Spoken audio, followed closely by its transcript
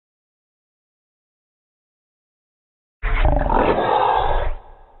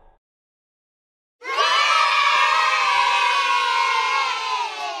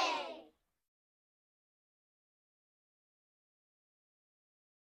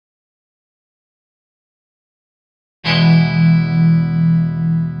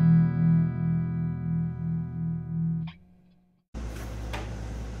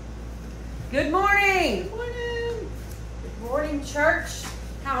Good morning. Good morning. Good morning, church.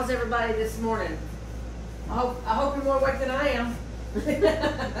 How's everybody this morning? I hope you're more awake than I am.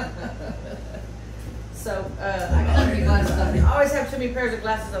 So, I got too many glasses over here. I always have too many pairs of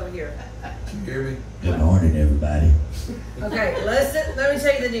glasses over here. You hear me? Good morning, everybody. Okay, listen, let me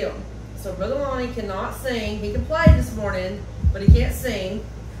tell you the deal. So, Brother Lonnie cannot sing. He can play this morning, but he can't sing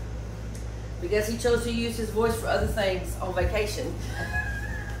because he chose to use his voice for other things on vacation.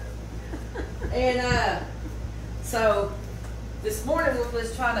 And so this morning we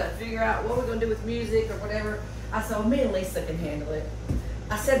was trying to figure out what we're going to do with music or whatever. I said, well, me and Lisa can handle it.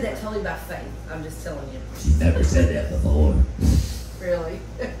 I said that totally by faith. I'm just telling you. She's never said that before. Really?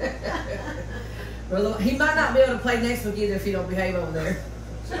 Well, he might not be able to play next week either if he don't behave over there.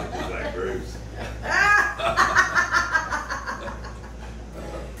 Sounds like Bruce.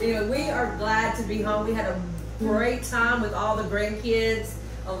 Anyway, we are glad to be home. We had a great time with all the grandkids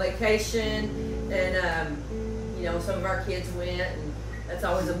on vacation, and you know, some of our kids went, and that's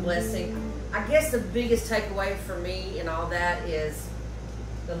always a blessing. I guess the biggest takeaway for me and all that is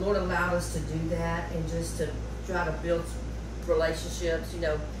the Lord allowed us to do that and just to try to build relationships. You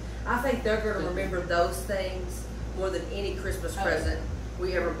know, I think they're going to remember those things more than any Christmas present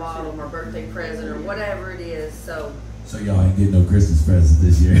we ever bought them, or birthday present, or whatever it is. So y'all ain't getting no Christmas presents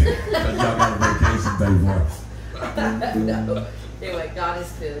this year because y'all got a vacation paid for. No. Anyway, God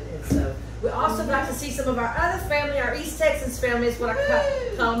is good. And so we also got to see some of our other family, our East Texas family is what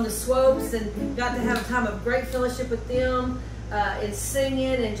I call them, the Swopes, and got to have a time of great fellowship with them, and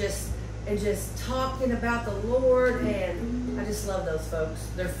singing and just talking about the Lord. And I just love those folks.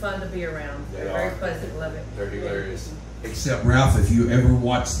 They're fun to be around. They're very pleasant. Love it. They're hilarious. Except Ralph, if you ever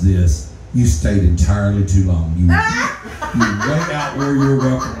watch this, you stayed entirely too long. You way out where you're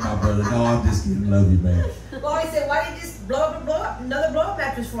welcome, my brother. No, I'm just kidding. Love you, man. Well, he said, why didn't you just blow up another blow-up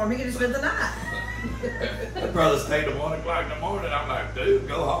mattress for him? He could have spent the night. My brother stayed at 1 o'clock in the morning. I'm like, dude,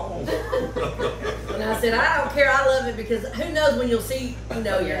 go home. And I said, I don't care. I love it because who knows when you'll see, you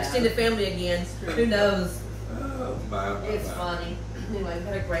know, your extended family again. Who knows? Oh, my. It's funny. Anyway, we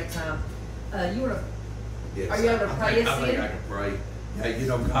had a great time. You want to? Yes, Are you able to pray us I think in? I can pray. Yeah, you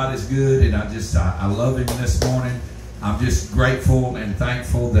know, God is good, and I love Him this morning. I'm just grateful and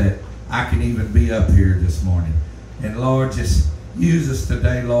thankful that I can even be up here this morning. And Lord, just use us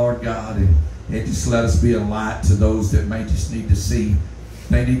today, Lord God, and just let us be a light to those that may just need to see.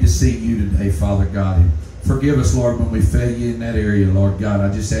 They need to see you today, Father God. And forgive us, Lord, when we fail you in that area, Lord God.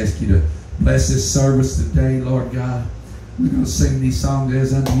 I just ask you to bless this service today, Lord God. We're going to sing these songs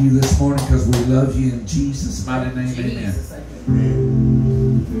as unto you this morning because we love you in Jesus' mighty name. Jesus, Amen.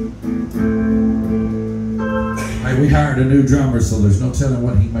 Hey, we hired a new drummer, so there's no telling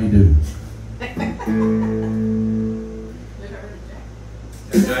what he may do.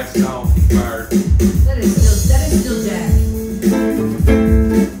 Jack's gone. Fired. That is still Jack.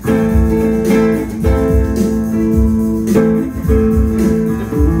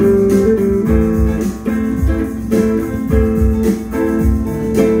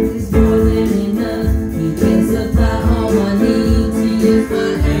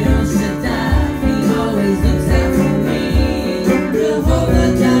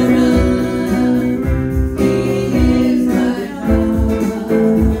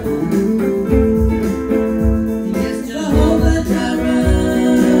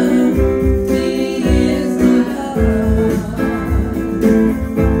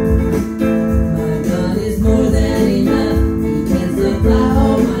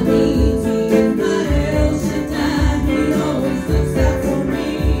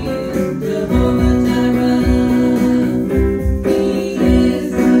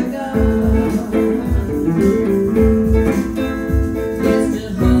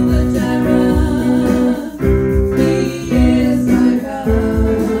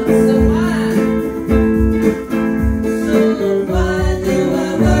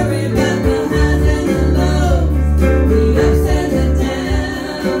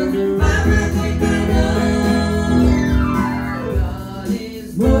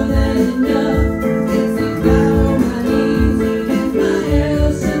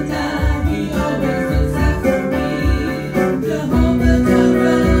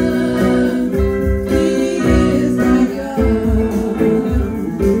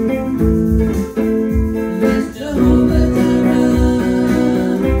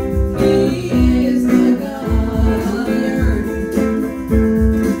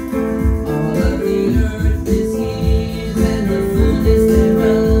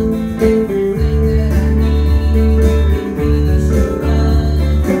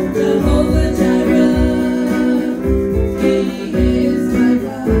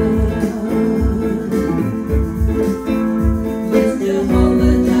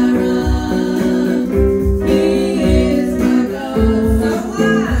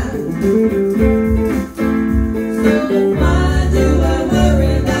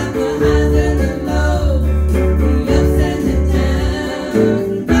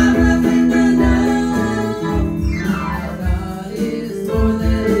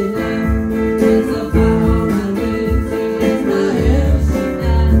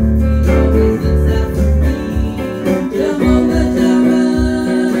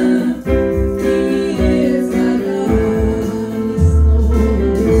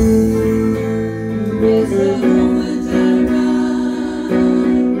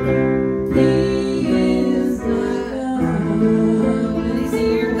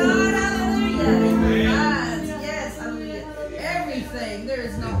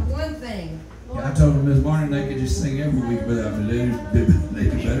 just sing every week without me. They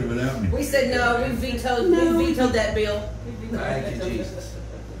do better without me. We said no. We vetoed that bill. Thank you, Jesus.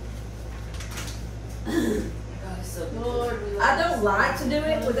 Lord, I don't like to do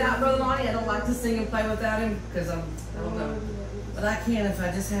it without Brother Lonnie. I don't like to sing and play without him because I don't know. But I can if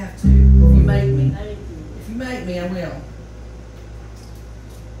I just have to. If you make me. If you make me, I will.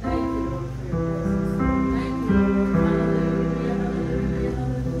 Thank you, Lord, for your presence. Thank you, Lord. Hallelujah, hallelujah,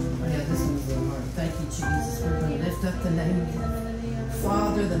 hallelujah. Oh, yeah, this one's a little hard. Thank you, Jesus. We're going to lift up the name of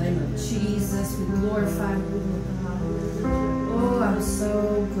Father, the name of Jesus. We glorify you. Oh, I'm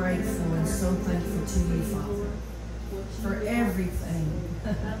so grateful and so thankful to you, Father, for everything.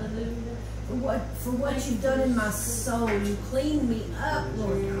 For what you've done in my soul. You cleaned me up,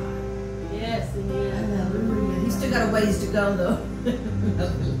 Lord God. Yes, amen. Hallelujah. He's still got a ways to go, though.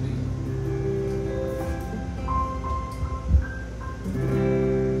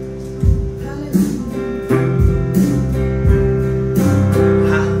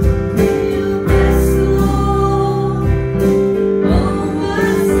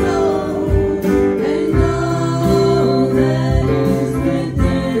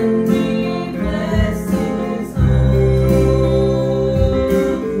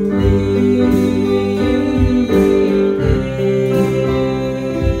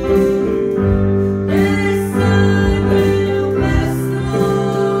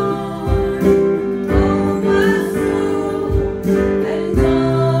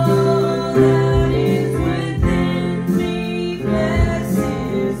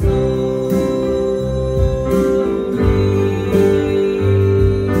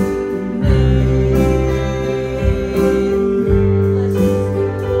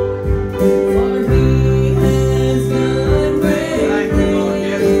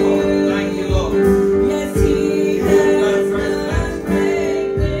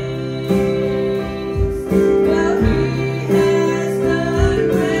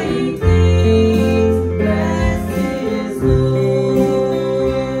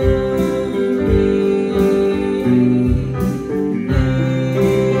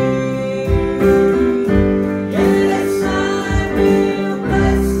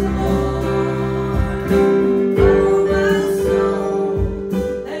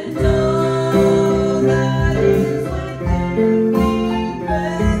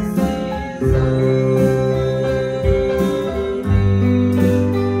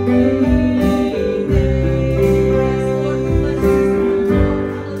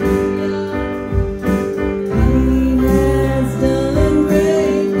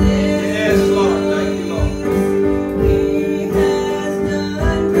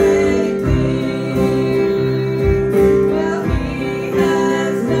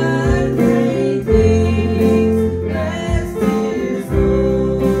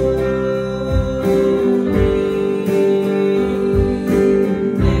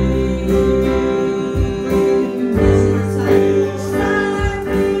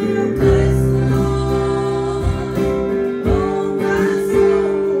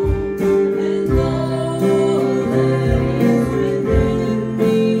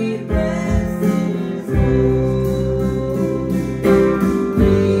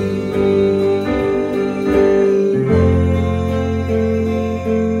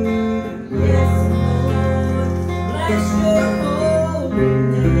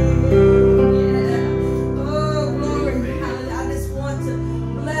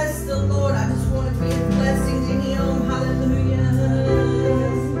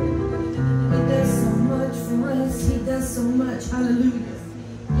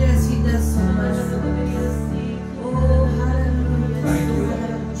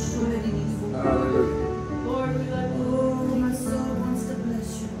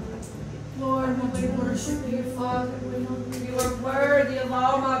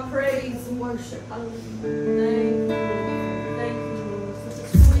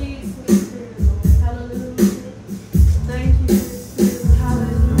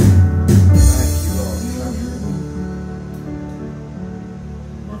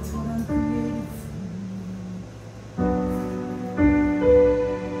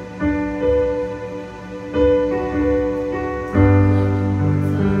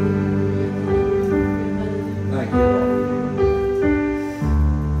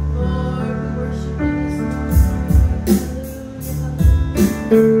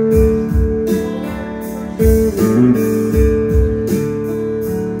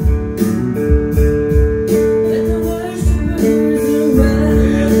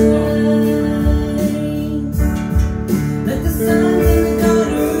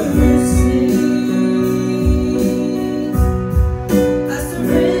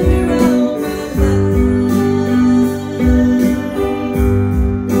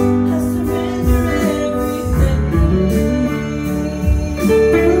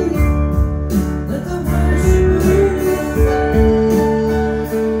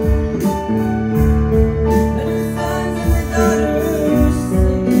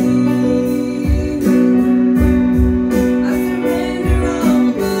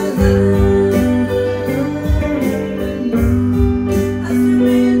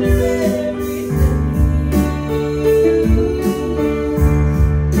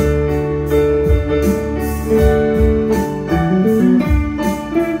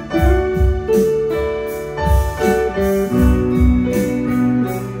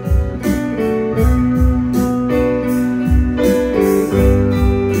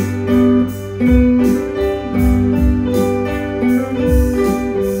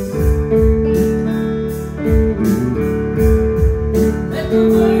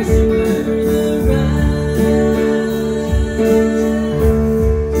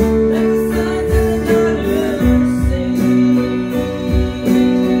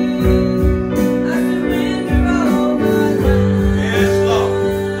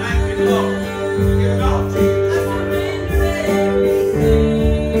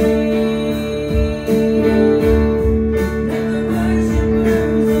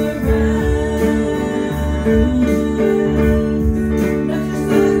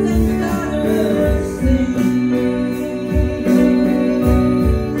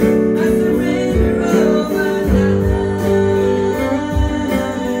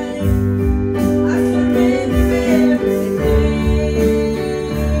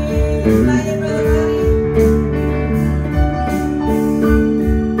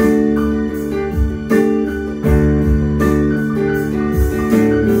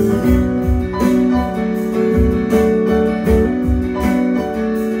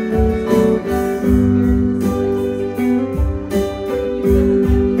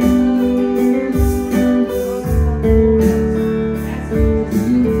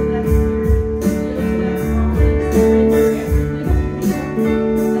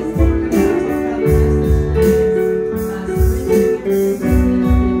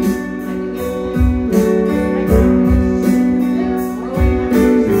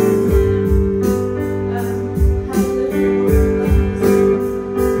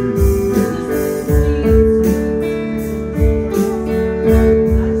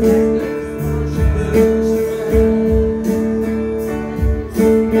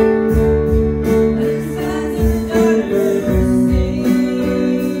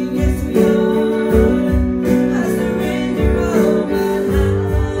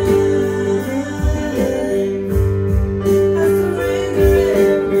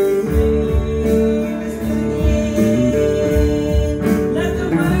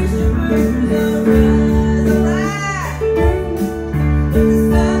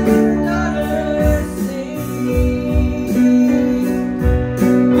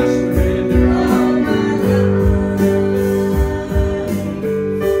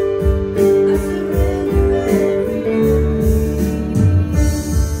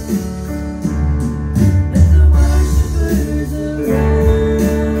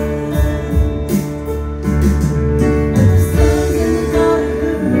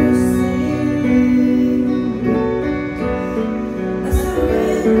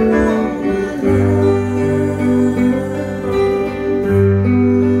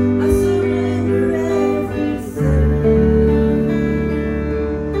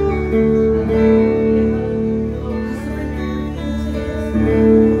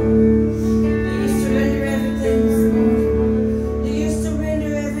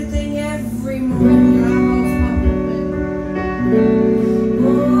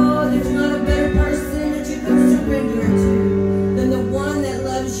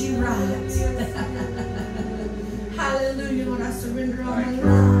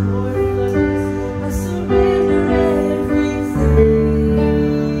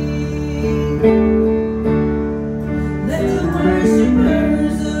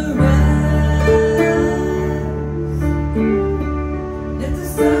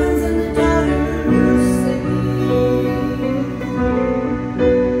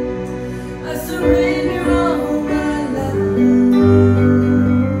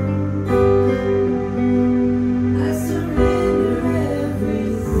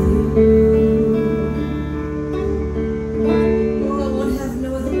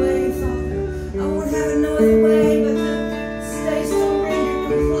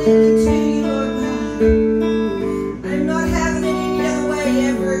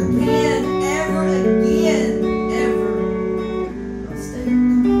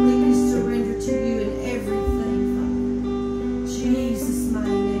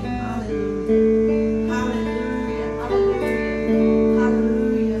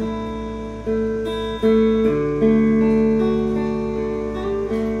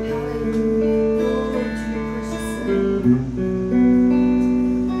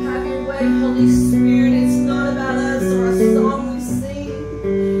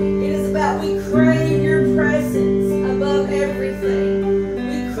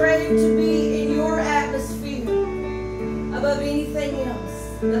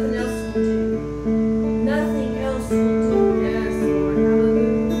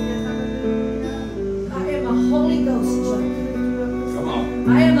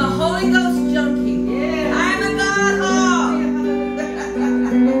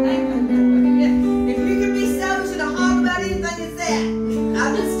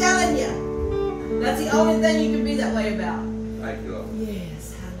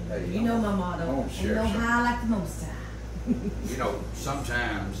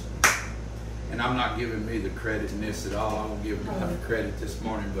 Sometimes, and I'm not giving me the credit in this at all, I won't give me the credit this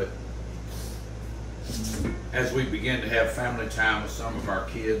morning, but as we begin to have family time with some of our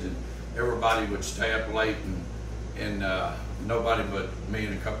kids, and everybody would stay up late, and nobody but me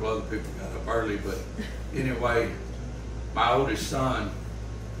and a couple other people got up early, but anyway, my oldest son,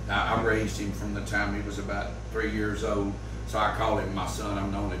 I raised him from the time he was about 3 years old, so I call him my son.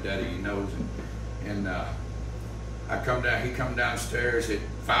 I'm the only daddy he knows, and he come downstairs at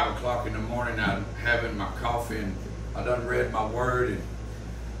 5 o'clock in the morning. I'm having my coffee and I done read my word, and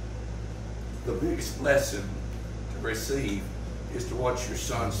the biggest blessing to receive is to watch your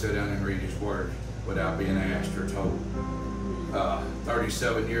son sit down and read his word without being asked or told.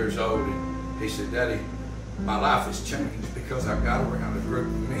 37 years old, and he said, "Daddy, my life has changed because I got around a group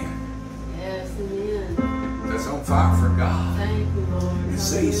of men." Yes, amen. That's on fire for God. Thank you, Lord. And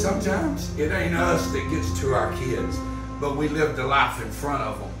see, sometimes it ain't us that gets to our kids, but we live the life in front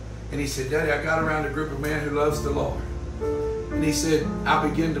of them. And he said, "Daddy, I got around a group of men who loves the Lord." And he said, "I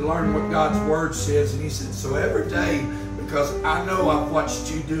began to learn what God's word says." And he said, "So every day, because I know I've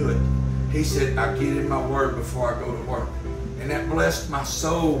watched you do it," he said, "I get in my word before I go to work." And that blessed my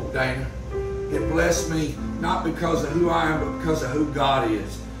soul, Dana. It blessed me not because of who I am, but because of who God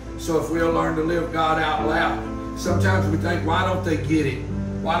is. So if we'll learn to live God out loud, sometimes we think, why don't they get it?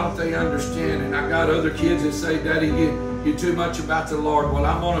 Why don't they understand? And I got other kids that say, "Daddy, you're too much about the Lord." Well,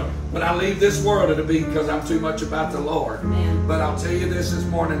 when I leave this world, it'll be because I'm too much about the Lord. Amen. But I'll tell you this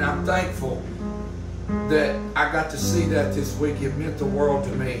morning, I'm thankful that I got to see that this week. It meant the world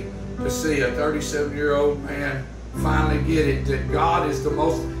to me to see a 37-year-old man finally get it, that God is the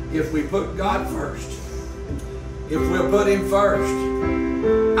most, if we put God first, if we'll put Him first,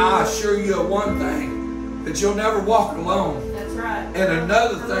 I assure you of one thing, that you'll never walk alone. That's right. And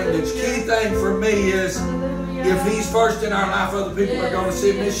another thing, that's key thing for me is, if He's first in our life, other people are going to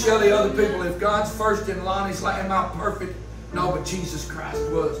see Miss Shelley, other people. If God's first in Lonnie's life, am I perfect? No, but Jesus Christ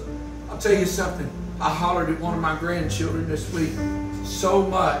was. I'll tell you something. I hollered at one of my grandchildren this week so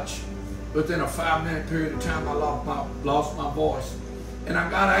much. Within a 5-minute period of time, I lost my voice. And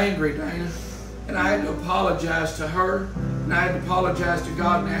I got angry, Dana. And I had to apologize to her. And I had to apologize to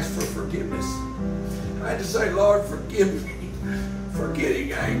God and ask for forgiveness. I had to say, "Lord, forgive me for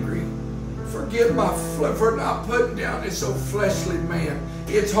getting angry. Forgive my for not putting down this old fleshly man."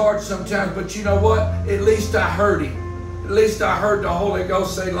 It's hard sometimes, but you know what? At least I heard Him. At least I heard the Holy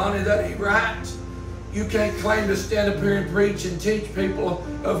Ghost say, "Lonnie, that ain't right. You can't claim to stand up here and preach and teach people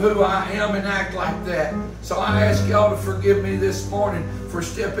of who I am and act like that." So I ask y'all to forgive me this morning for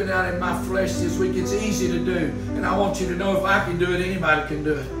stepping out in my flesh this week. It's easy to do. And I want you to know, if I can do it, anybody can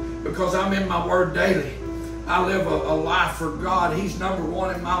do it. Because I'm in my word daily. I live a life for God. He's number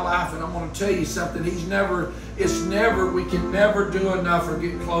one in my life. And I'm going to tell you something. We can never do enough or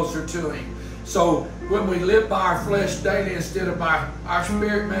get closer to Him. So when we live by our flesh daily instead of by our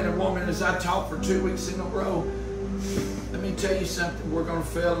spirit, man and woman, as I taught for 2 weeks in a row, let me tell you something, we're going to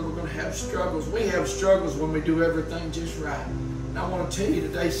fail and we're going to have struggles. We have struggles when we do everything just right. And I want to tell you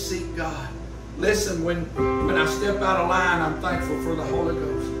today, seek God. Listen, when I step out of line, I'm thankful for the Holy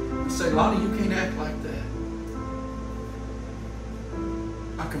Ghost. I say, Lonnie, you can't act like that.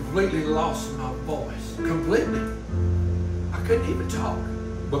 I completely lost my voice. Completely. I couldn't even talk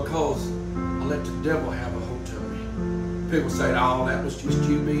because I let the devil have a hold of me. People say, oh, that was just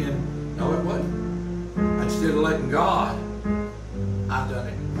you being... No, it wasn't. Instead of letting God, I've done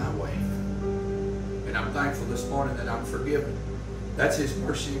it my way. And I'm thankful this morning that I'm forgiven. That's His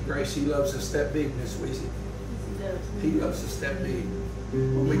mercy and grace. He loves us that big, Miss Weezy. He loves us that big.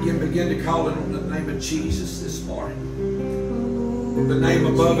 When we can begin to call it on the name of Jesus this morning, the name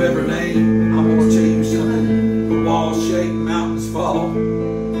above every name, I want to tell you something. The walls shake, mountains fall.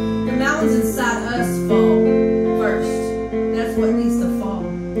 The mountains inside us fall first. That's what needs to fall.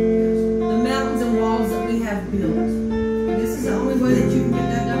 The mountains and walls that we have built. This is the only way that you can get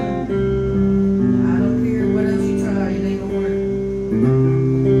that done. I don't care what else you try, it ain't gonna work.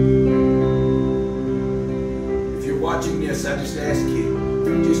 If you're watching this, I just ask you,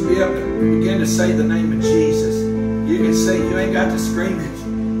 just be up and begin to say the name of Jesus. You can say, you ain't got to scream it.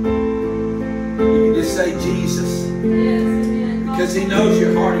 You can just say Jesus. Yes, because He knows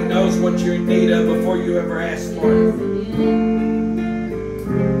your heart. He knows what you're in need of before you ever ask for it.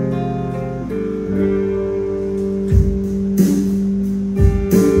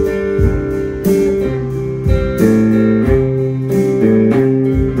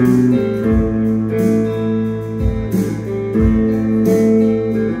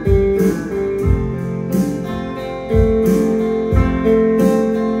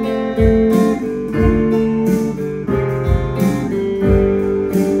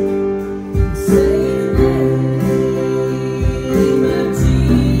 Say the name.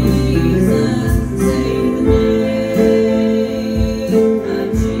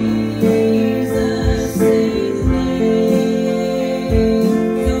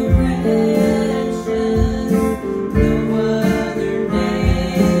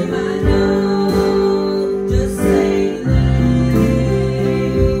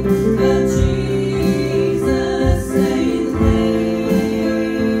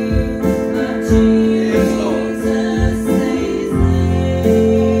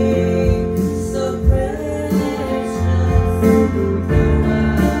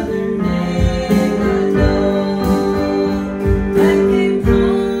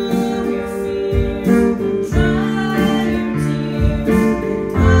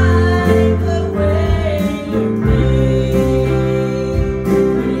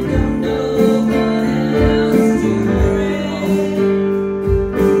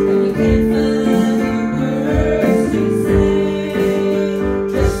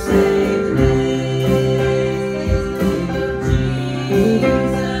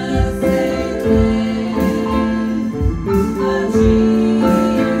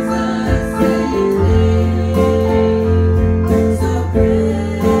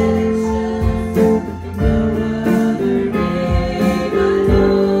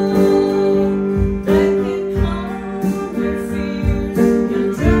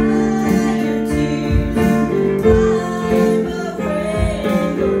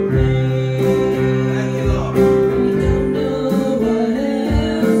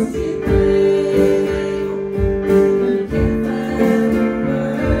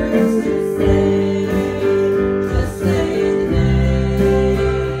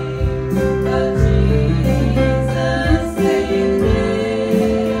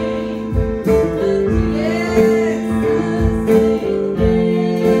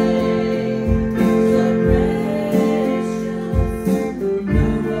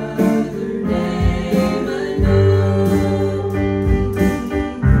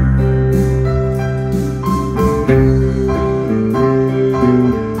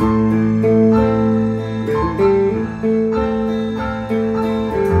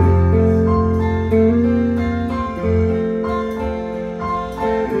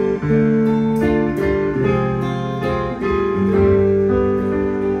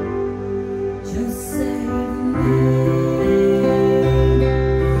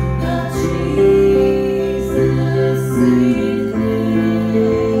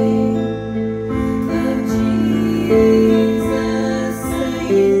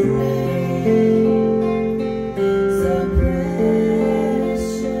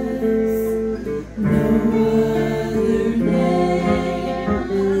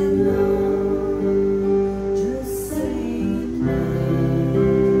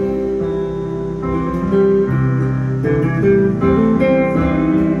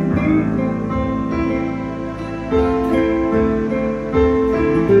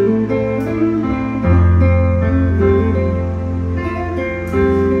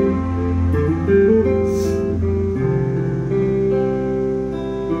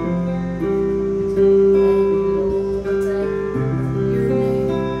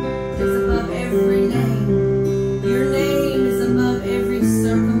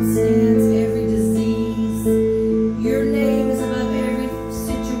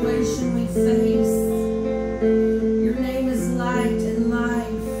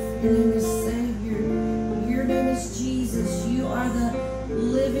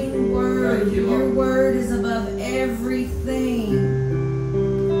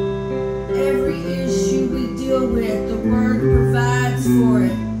 go with, the Word provides for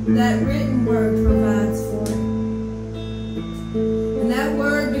it. That written Word provides for it. And that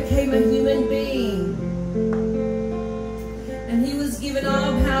Word became a human being. And He was given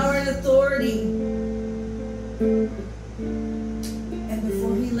all power and authority. And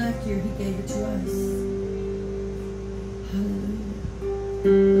before He left here, He gave it to us. Hallelujah.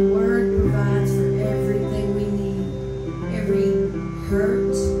 The Word provides for everything we need. Every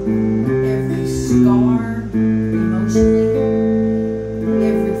hurt, every scar, emotionally,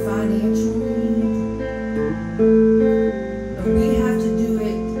 every financial need. But we have to do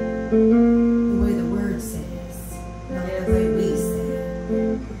it the way the Word says, not the way we say.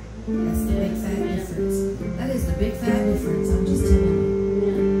 That's the big fat difference. That is the big fat difference. I'm just telling you.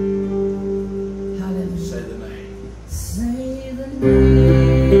 Hallelujah. Say the name. Say the name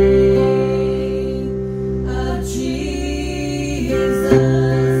of Jesus.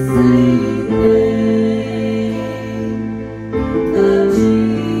 Say the name of Jesus.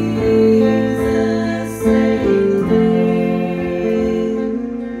 Say the name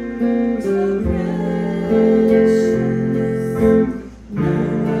so precious. No other name alone.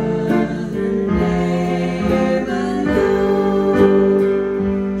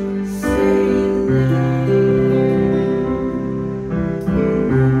 Say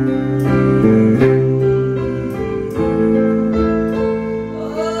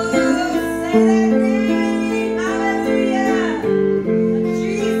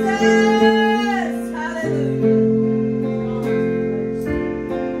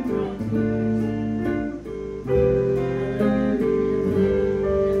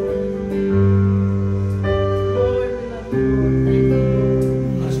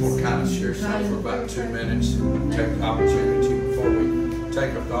I just want to kind of share something for about 2 minutes. Take the opportunity before we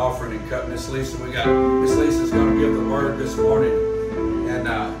take up the offering and cut Miss Lisa. Miss Lisa's going to give the word this morning. And,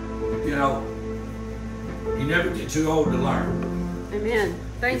 you know, you never get too old to learn. Amen.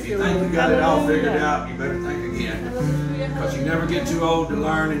 Thank If you. you think you got it all figured out, you better think again. Hallelujah. Because you never get too old to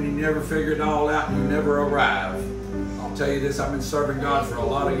learn and you never figure it all out and you never arrive. I'll tell you this, I've been serving God for a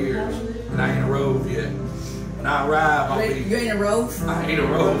lot of years and I ain't a rove yet. When I arrive, I'll be... You ain't a rove? I ain't a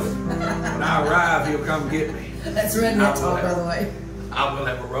rove. When I arrive, He'll come get me. That's redneck talk, by the way. I will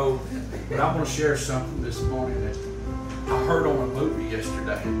have a robe. But I want to share something this morning that I heard on a movie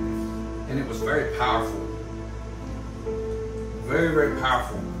yesterday. And it was very powerful. Very, very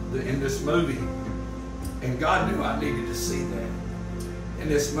powerful in this movie. And God knew I needed to see that. In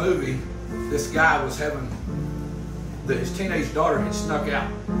this movie, this guy was having... his teenage daughter had snuck out.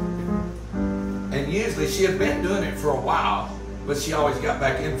 And usually she had been doing it for a while, but she always got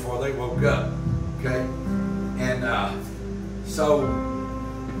back in before they woke up. Okay? And so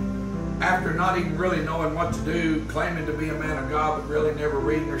after not even really knowing what to do, claiming to be a man of God, but really never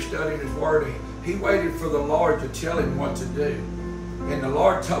reading or studying His Word, he waited for the Lord to tell him what to do. And the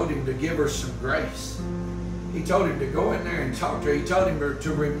Lord told him to give her some grace. He told him to go in there and talk to her. He told him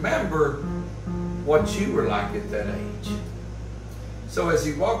to remember what you were like at that age. So as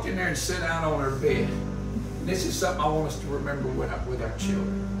he walked in there and sat down on her bed, and this is something I want us to remember with our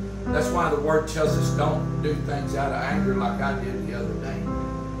children. That's why the Word tells us don't do things out of anger like I did the other day.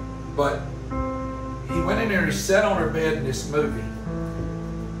 But he went in there and he sat on her bed in this movie,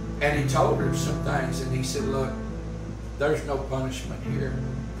 and he told her some things, and he said, look, there's no punishment here.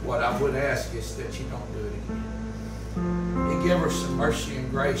 What I would ask is that you don't do it again. He gave her some mercy and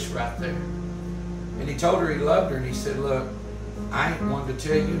grace right there. And he told her he loved her, and he said, look, I ain't one to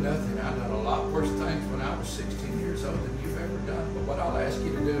tell you nothing. I've done a lot worse things when I was 16 years old than you've ever done. But what I'll ask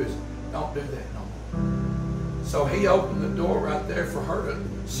you to do is don't do that no more. So he opened the door right there for her to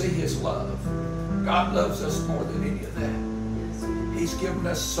see His love. God loves us more than any of that. He's given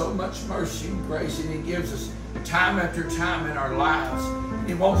us so much mercy and grace, and He gives us time after time in our lives.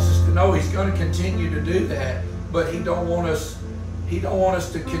 He wants us to know He's going to continue to do that, but He don't want us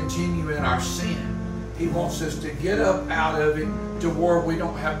to continue in our sin. He wants us to get up out of it to where we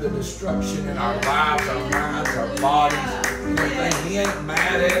don't have the destruction in our lives, our minds, our bodies, and everything. He ain't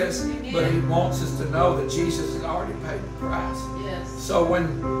mad at us, but He wants us to know that Jesus has already paid the price. Yes. So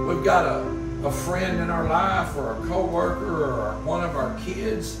when we've got a friend in our life or a co-worker or one of our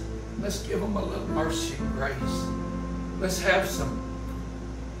kids, let's give them a little mercy and grace. Let's have some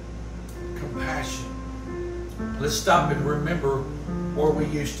compassion. Let's stop and remember where we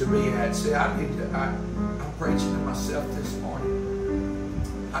used to be at. See, I'm preaching to myself this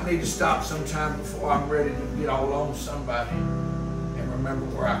morning. I need to stop sometime before I'm ready to get all on somebody and remember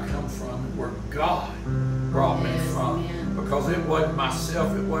where I come from and where God brought me from. Because it wasn't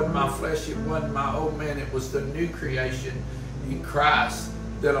myself, it wasn't my flesh, it wasn't my old man, it was the new creation in Christ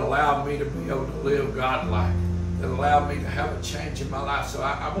that allowed me to be able to live God-like. that allowed me to have a change in my life. So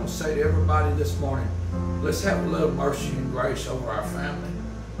I want to say to everybody this morning, let's have a little mercy and grace over our family,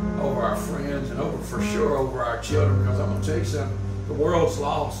 over our friends, and for sure over our children. Because I'm going to tell you something, the world's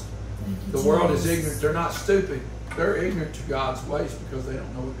lost. The world is ignorant. They're not stupid. They're ignorant to God's ways because they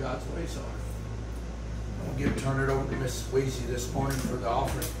don't know what God's ways are. I'm going to turn it over to Miss Weezy this morning for the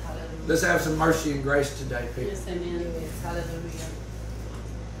offering. Hallelujah. Let's have some mercy and grace today, people. Yes, amen. Yes, hallelujah.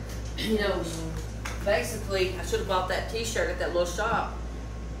 You know, basically, I should have bought that T-shirt at that little shop.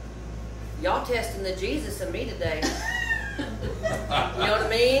 Y'all testing the Jesus in me today. You know what I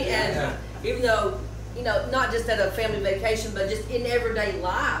mean? And even though, you know, not just at a family vacation, but just in everyday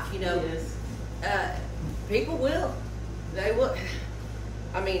life, you know, Yes. people will. They will.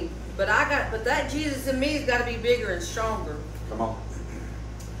 I mean, but that Jesus in me has got to be bigger and stronger. Come on.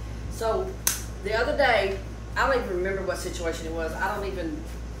 So, the other day, I don't even remember what situation it was.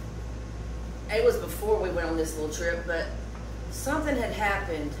 It was before we went on this little trip, but something had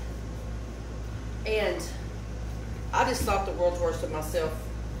happened, and I just thought the world's worst of myself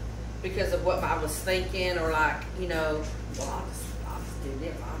because of what I was thinking, or like, you know, well, I'll just do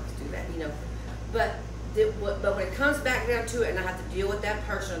this, I'll just do that, you know. But when it comes back down to it, and I have to deal with that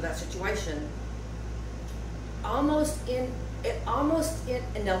person or that situation, and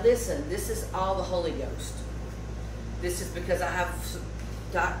now listen, this is all the Holy Ghost. This is because I have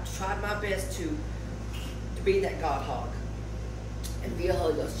tried my best to be that God hog and be a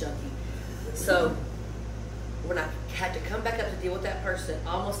Holy Ghost junkie. So when I had to come back up to deal with that person,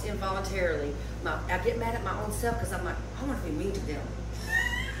 almost involuntarily, I get mad at my own self because I'm like, I want to be mean to them.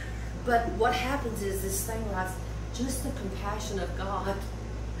 But what happens is this thing rises, just the compassion of God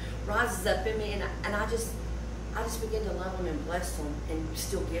rises up in me, and I just begin to love them and bless them and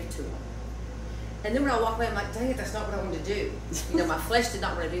still give to them. And then when I walk away, I'm like, dang it, that's not what I wanted to do. You know, my flesh did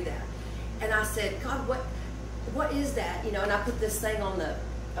not want to do that. And I said, God, what is that? You know, and I put this thing on a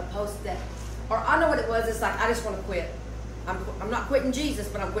post that, or I know what it was. It's like, I just want to quit. I'm not quitting Jesus,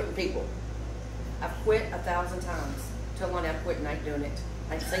 but I'm quitting people. I've quit 1,000 times. Tell Lonnie I'm quitting, I ain't doing it.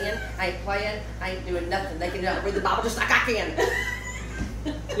 I ain't singing, I ain't playing, I ain't doing nothing. They can read the Bible just like I can.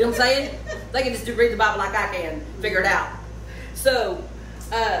 You know what I'm saying? They can just read the Bible like I can, figure it out. So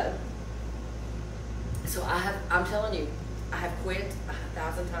I'm telling you, I have quit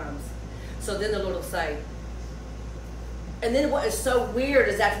 1,000 times. So then the Lord will say, and then what is so weird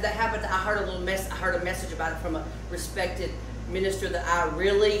is after that happened, I heard a message about it from a respected minister that I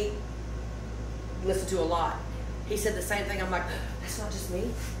really listen to a lot. He said the same thing. I'm like, that's not just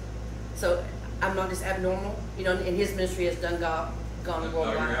me. So I'm not just abnormal. You know, and his ministry has gone worldwide.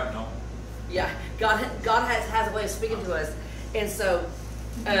 No, you're abnormal. Yeah, God has a way of speaking to us. And so,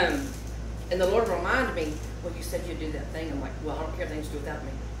 and the Lord reminded me, well, you said you'd do that thing. I'm like, well, I don't care if things do without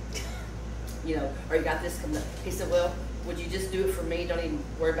me. You know, or you got this coming up. He said, well, would you just do it for me? Don't even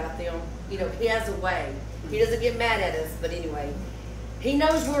worry about them. You know, he has a way. He doesn't get mad at us, but anyway, he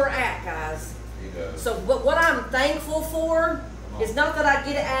knows where we're at, guys. He does. So what I'm thankful for is not that I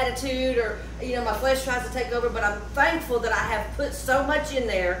get an attitude or, you know, my flesh tries to take over, but I'm thankful that I have put so much in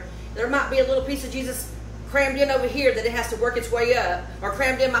there. There might be a little piece of Jesus crammed in over here that it has to work its way up, or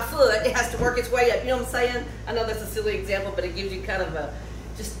crammed in my foot, it has to work its way up. You know what I'm saying? I know that's a silly example, but it gives you kind of a,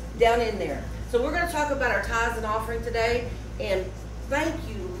 just down in there. So we're going to talk about our tithes and offering today, and thank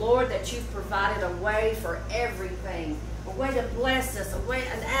you, Lord, that you've provided a way for everything, a way to bless us,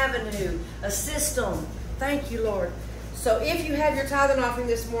 an avenue, a system. Thank you, Lord. So if you have your tithe and offering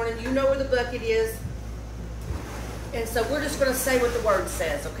this morning, you know where the bucket is. And so we're just going to say what the word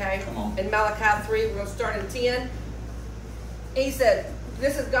says, okay? Come on. In Malachi 3, we're going to start in 10. He said,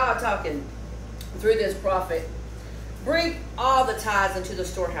 this is God talking through this prophet. Bring all the tithes into the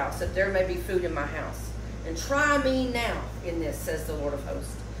storehouse, that there may be food in my house. And try me now in this, says the Lord of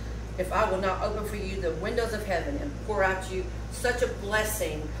hosts, if I will not open for you the windows of heaven and pour out you such a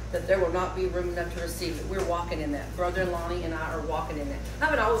blessing that there will not be room enough to receive it. We're walking in that. Brother Lonnie and I are walking in that. I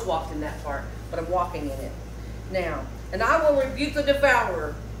haven't always walked in that part, but I'm walking in it now. And I will rebuke the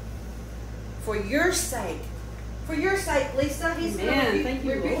devourer for your sake. For your sake, Lisa. He's going to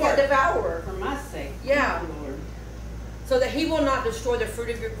rebuke that devourer. For my sake. Yeah. Thank you, Lord. So that he will not destroy the fruit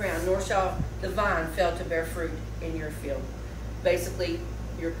of your ground, nor shall the vine fail to bear fruit in your field. Basically,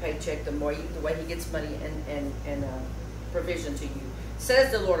 your paycheck, the way he gets money and provision to you.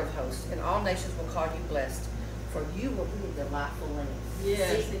 Says the Lord of hosts, and all nations will call you blessed, for you will be a delightful land.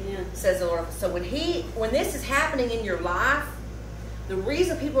 Yes, See, amen. says the Lord. So when this is happening in your life, the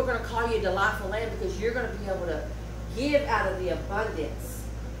reason people are going to call you a delightful land, because you're going to be able to give out of the abundance,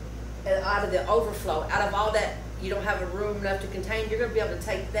 out of the overflow, out of all that you don't have a room enough to contain. You're going to be able to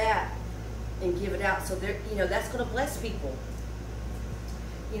take that and give it out. So there, that's going to bless people.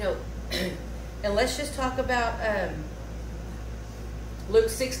 And let's just talk about Luke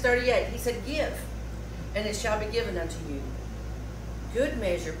 6:38. He said, "Give, and it shall be given unto you. Good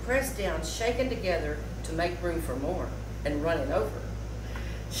measure, pressed down, shaken together, to make room for more, and running over.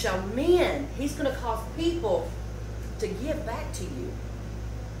 Shall men," he's going to cause people to give back to you.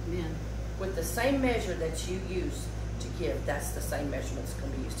 Amen. With the same measure that you use to give, that's the same measurement that's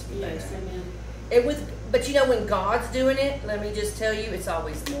going to be used to give back. Yes, to you. amen. But when God's doing it, let me just tell you, it's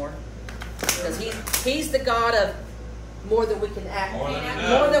always more. Because he's the God of more than we can ask,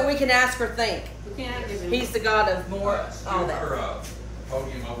 more than we can ask or think. We can't give him. He's the God of more, all that.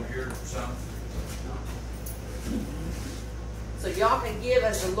 Podium over here or something. So y'all can give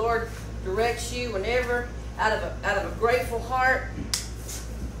as the Lord directs you, whenever, out of a grateful heart,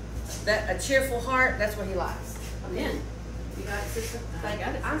 a cheerful heart. That's what He likes. Amen. You got it, sister? I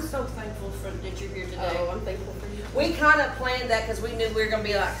got it. I'm so thankful that you're here today. Oh, I'm thankful for you. We kind of planned that because we knew we were going to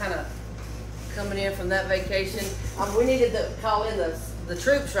be like kind of coming in from that vacation. We needed to call in the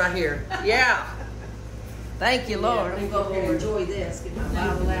troops right here. Yeah. Thank you, Lord. Let me go over here and enjoy this. Get my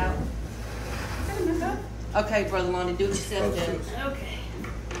Bible out. Okay, Brother Lonnie, do it yourself, Jen. Okay.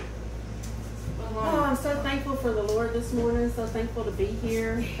 Oh, I'm so thankful for the Lord this morning. So thankful to be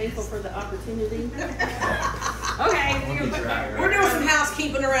here. Thankful for the opportunity. Okay. We're doing some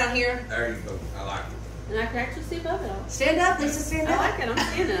housekeeping around here. There you go. I like it. And I can actually see above it all. Stand up, Lisa. Stand I up. like it. I'm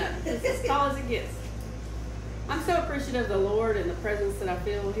standing up. It's as tall as it gets. I'm so appreciative of the Lord and the presence that I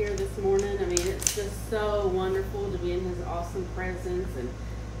feel here this morning. I mean, it's just so wonderful to be in His awesome presence and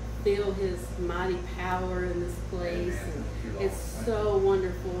feel His mighty power in this place. And it's so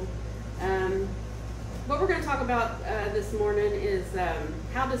wonderful. What we're going to talk about this morning is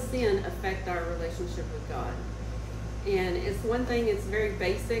how does sin affect our relationship with God? And it's one thing, it's very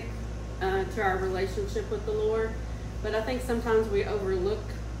basic to our relationship with the Lord, but I think sometimes we overlook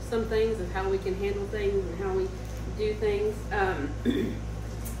some things of how we can handle things and how we do things. Let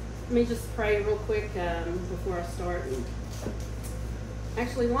me just pray real quick before I start.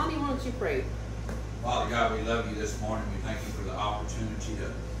 Actually, Lonnie, why don't you pray? Father God, we love you this morning. We thank you for the opportunity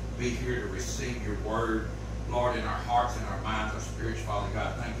to be here to receive your word, Lord, in our hearts and our minds, our spirits, Father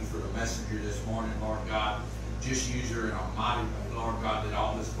God. Thank you for the messenger this morning, Lord God. Just use her in a mighty way, Lord God, that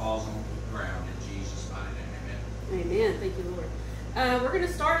all this falls on the ground. In Jesus' mighty name, amen. Amen. Thank you, Lord. We're going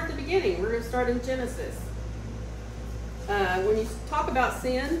to start at the beginning. We're going to start in Genesis. When you talk about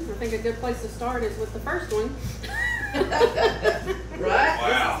sin, I think a good place to start is with the first one. Right?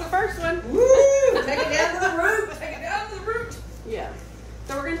 Wow. This is the first one. Woo! Take it down to the root. Take it down to the root. Yeah.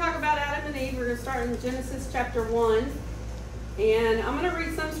 So we're going to talk about Adam and Eve. We're going to start in Genesis chapter 1. And I'm going to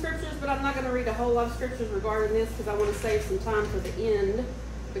read some scriptures, but I'm not going to read a whole lot of scriptures regarding this because I want to save some time for the end,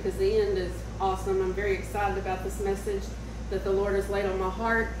 because the end is awesome. I'm very excited about this message that the Lord has laid on my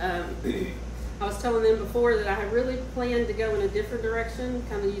heart. I was telling them before that I had really planned to go in a different direction,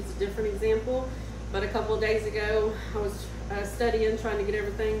 kind of use a different example. But a couple of days ago, I was studying, trying to get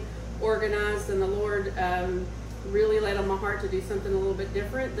everything organized, and the Lord really laid on my heart to do something a little bit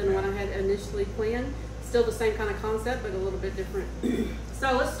different than what I had initially planned. Still the same kind of concept, but a little bit different.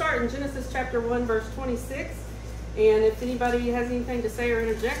 So let's start in Genesis chapter 1, verse 26. And if anybody has anything to say or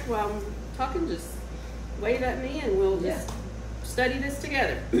interject while I'm talking, just wave at me and we'll just study this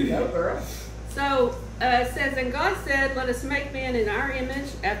together. Go, girl. So it says, "And God said, let us make man in our image,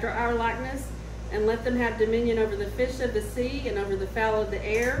 after our likeness, and let them have dominion over the fish of the sea, and over the fowl of the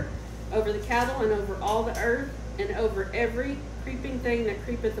air, over the cattle, and over all the earth, and over every creeping thing that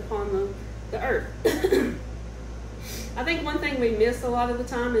creepeth upon the earth." I think one thing we miss a lot of the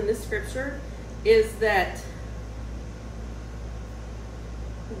time in this scripture is that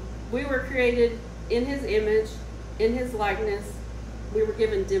we were created in His image, in His likeness. We were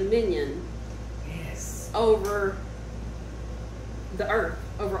given dominion over the earth,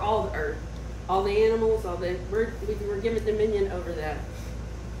 over all the earth, all the animals, we were given dominion over that.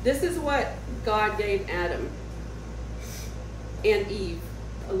 This is what God gave Adam and Eve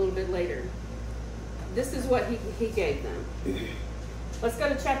a little bit later. This is what he gave them. Let's go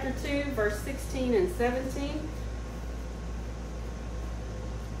to chapter 2, verse 16 and 17.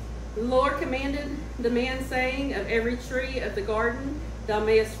 "The Lord commanded the man, saying, Of every tree of the garden thou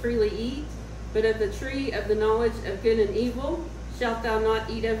mayest freely eat, but of the tree of the knowledge of good and evil shalt thou not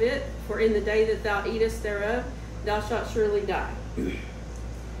eat of it, for in the day that thou eatest thereof thou shalt surely die."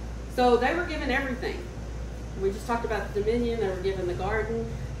 So they were given everything. We just talked about the dominion. They were given the garden,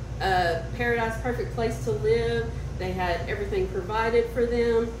 paradise, perfect place to live. They had everything provided for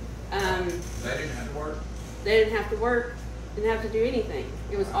them. They didn't have to work. They didn't have to work. didn't have to do anything.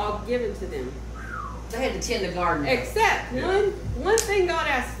 It was all given to them. They had to tend the garden. Except one thing God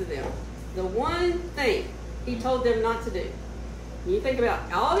asked of them. The one thing He told them not to do. And you think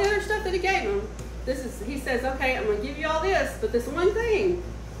about all the other stuff that He gave them. He says, okay, I'm going to give you all this, but this one thing,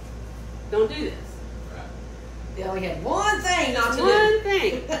 don't do this. Right. They only had one thing not to do. One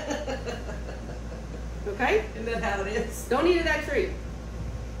thing. Okay? Isn't that how it is? Don't eat of that tree.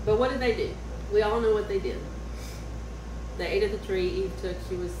 But what did they do? We all know what they did. They ate of the tree. Eve took,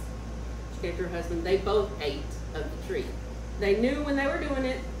 she gave to her husband. They both ate of the tree. They knew when they were doing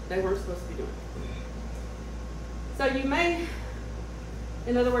it, they weren't supposed to be doing it. So you may,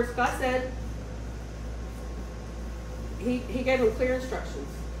 in other words, God said, He gave them clear instructions.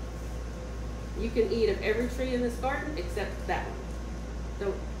 You can eat of every tree in this garden except that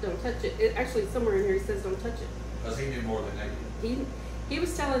one. Don't touch it. Actually, somewhere in here He says don't touch it. Because He knew more than they did. He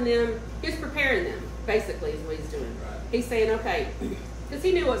was telling them, He was preparing them, basically, is what He's doing. Right. He's saying, okay, because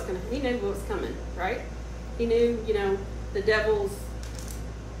He knew He knew what was coming, right? He knew, the devil's,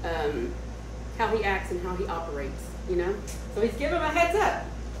 how he acts and how he operates, So He's giving them a heads up.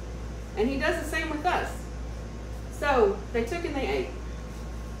 And He does the same with us. So, they took and they ate.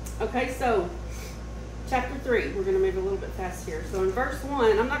 Okay, so, chapter 3, we're going to move a little bit fast here. So, in verse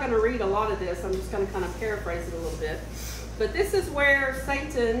 1, I'm not going to read a lot of this. I'm just going to kind of paraphrase it a little bit. But this is where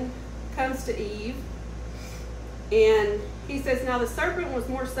Satan comes to Eve. And he says, now the serpent was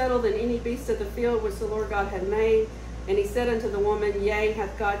more subtle than any beast of the field which the Lord God had made. And he said unto the woman, yea,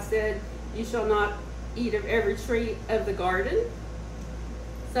 hath God said, you shall not eat of every tree of the garden?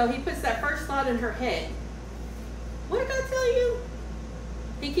 So he puts that first thought in her head. What did God tell you?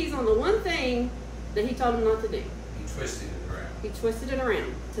 He keys on the one thing that He told him not to do. He twisted it around. He twisted it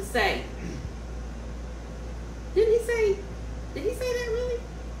around to say, did he say that really?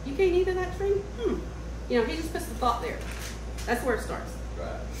 You can't eat of that tree? He just puts the thought there. That's where it starts.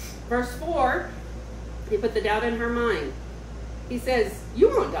 Right. Verse 4, He put the doubt in her mind. He says, you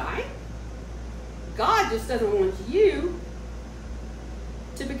won't die. God just doesn't want you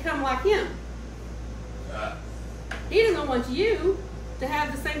to become like Him. He doesn't want you to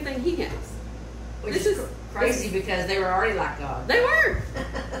have the same thing He has. Which is crazy because they were already like God. They were.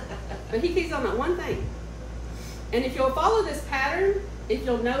 But He keeps on that one thing. And if you'll follow this pattern, if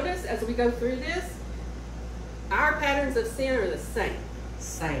you'll notice as we go through this, our patterns of sin are the same.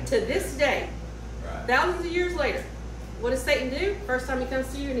 Same. To this day. Right. Thousands of years later. What does Satan do? First time he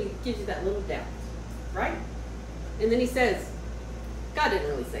comes to you and he gives you that little doubt. Right? And then he says, God didn't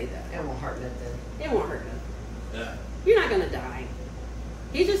really say that. It won't hurt nothing. It won't hurt nothing. Yeah. You're not going to die.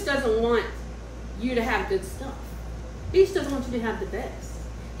 He just doesn't want you to have good stuff. He just doesn't want you to have the best.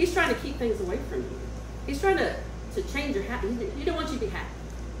 He's trying to keep things away from you. He's trying to change your happiness. He don't want you to be happy.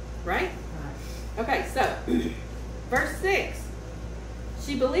 Right? Right. Okay, so, verse 6.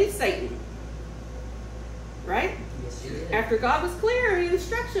 She believed Satan. Right? Yes, she did. After God was clear in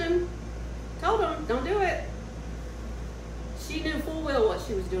instruction, told him, don't do it. She knew full well what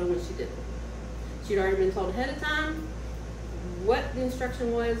she was doing when she did it. She'd already been told ahead of time what the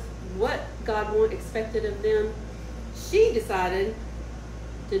instruction was, what God expected of them. She decided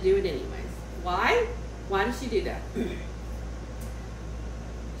to do it anyways. Why? Why did she do that?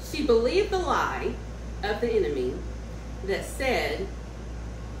 She believed the lie of the enemy that said,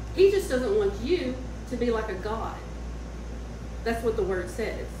 He just doesn't want you to be like a God. That's what the word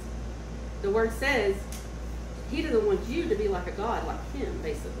says. The word says, He doesn't want you to be like a God, like Him,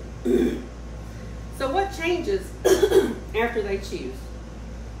 basically. So what changes after they choose?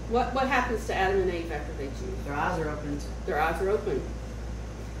 What happens to Adam and Eve after they choose? Their eyes are opened. Their eyes are open.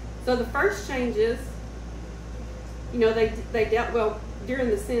 So the first change is, they doubt, during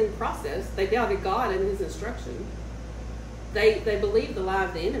the sin process, they doubted God and His instruction. They believed the lie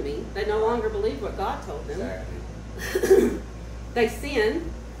of the enemy. They no longer believed what God told them. Exactly. They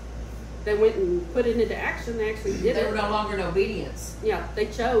sinned. They went and put it into action. They actually did it. They were no longer in obedience. Yeah, they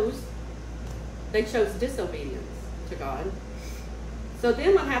chose disobedience to God. So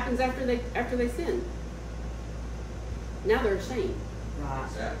then what happens after they sin? Now they're ashamed. Right.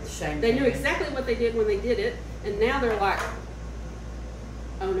 Exactly. Shame. They knew exactly what they did when they did it, and now they're like,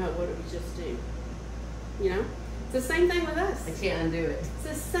 oh no, what did we just do? It's the same thing with us. They can't undo it. It's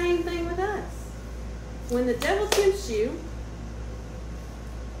the same thing with us. When the devil tempts you,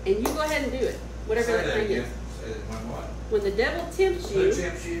 and you go ahead and do it, whatever Say that that thing again. is. Say that when what? When the devil tempts Who you,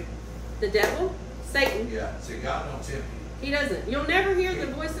 tempts you? the devil, Satan, Yeah. See, God don't tempt you. he doesn't. You'll never hear the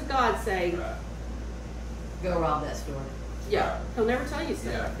voice of God say, Right. Go rob that store. yeah. Right. He'll never tell you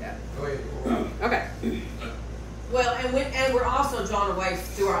stuff Yeah. like that. Go ahead. Okay. Well, and we're also drawn away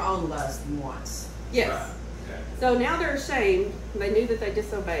through our own lust and wants. Yes. Right. Okay. So now they're ashamed. They knew that they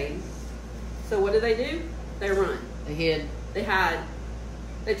disobeyed. So what do? They run. They hid. They hide.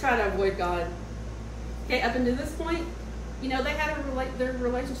 They try to avoid God. Okay, up until this point, they had their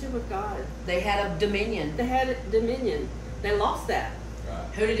relationship with God. They had a dominion. They had dominion. They lost that. Right.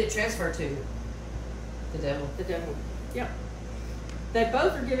 Who did it transfer to? The devil. The devil. Yep. They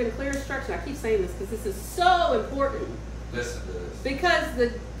both are given clear instruction. I keep saying this because this is so important. Listen to this.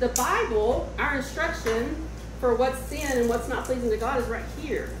 Because the Bible, our instruction for what's sin and what's not pleasing to God is right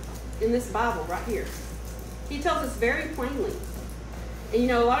here. In this Bible, right here. He tells us very plainly. And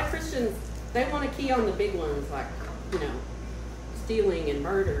a lot of Christians, they want to key on the big ones like, stealing and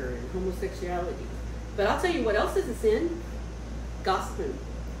murder and homosexuality. But I'll tell you what else is a sin. Gossiping.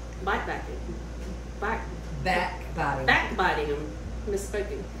 Backbiting. Backbiting. I'm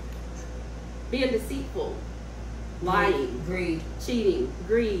misspoken. Being deceitful. Lying. Greed. Cheating.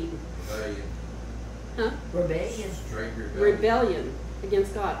 Greed. Rebellion. Huh? Rebellion. Straight rebellion. Rebellion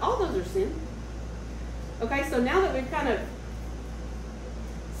against God. All those are sin. Okay, so now that we've kind of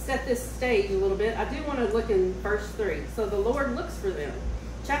set this stage a little bit, I do want to look in verse 3. So the Lord looks for them.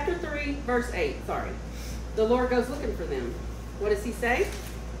 Chapter 3, verse 8, sorry. The Lord goes looking for them. What does he say?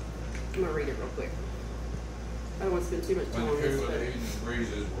 I'm going to read it real quick. I don't want to spend too much time When on the this. cool But evening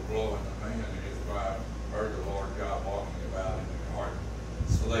breezes were blowing, the man and his wife heard the Lord God walking about in the garden.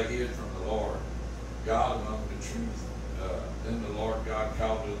 So they hid from the Lord God among the trees. Then the Lord God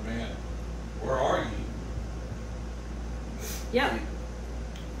called to the man, "Where are you?" yeah.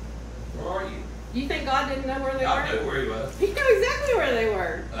 Where are you? You think God didn't know where they God were? knew where he was. He knew exactly where they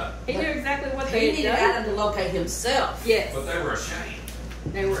were. Uh, He knew exactly what He they needed had done. Adam to locate himself. Yes. But they were ashamed.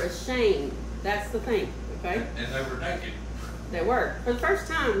 They were ashamed. That's the thing. Okay? And they were naked. They were. For the first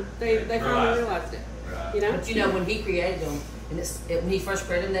time, they finally realized it. Right. You know? But when he created them, and when he first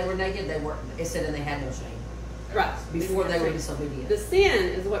created them, they were naked. It said, and they had no shame. Right. Before they were The disobedient. sin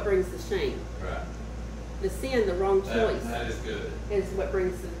is what brings the shame. Right. The sin, the wrong choice, That is good. is what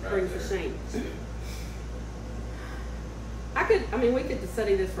brings the Right the there. shame. We could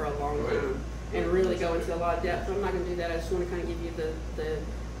study this for a long Go ahead. time and really go into a lot of depth. I'm not going to do that. I just want to kind of give you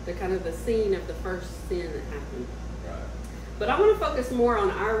the kind of the scene of the first sin that happened. Right. But I want to focus more on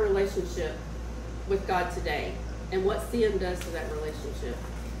our relationship with God today and what sin does to that relationship.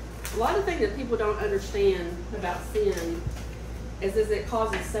 A lot of things that people don't understand about sin is it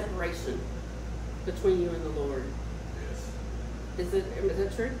causes separation between you and the Lord. Yes. Is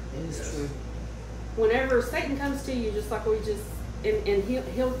that true? It is Yes. true. Whenever Satan comes to you, just like we just and he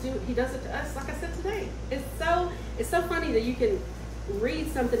does it to us, like I said today. It's so funny that you can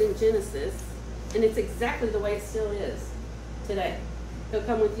read something in Genesis and it's exactly the way it still is today. He'll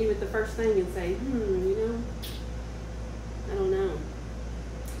come with you with the first thing and say, I don't know.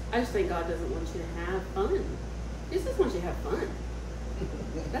 I just think God doesn't want you to have fun. He just wants you to have fun.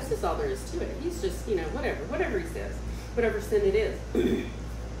 That's just all there is to it. He's just, whatever he says, whatever sin it is.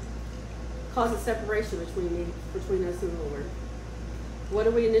 Causes separation between us and the Lord. What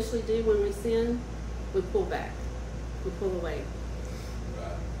do we initially do when we sin? We pull back. We pull away.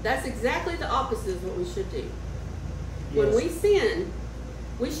 Right. That's exactly the opposite of what we should do. Yes. When we sin,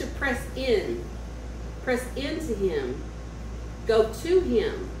 we should press into Him, go to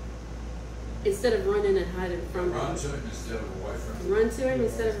Him, instead of running and hiding from Run Him. to him instead of away from him. Run to Him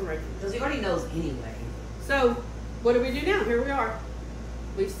instead of away from Him. Because he already knows anyway. So, what do we do now? Here we are.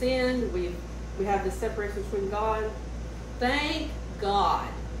 We've sinned. We have this separation between God. Thank God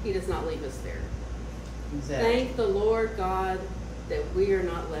He does not leave us there. Exactly. Thank the Lord God that we are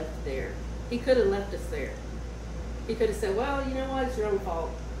not left there. He could have left us there. He could have said, well, you know what? It's your own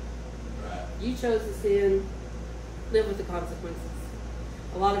fault. Right. You chose to sin. Live with the consequences.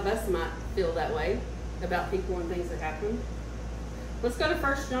 A lot of us might feel that way about people and things that happen. Let's go to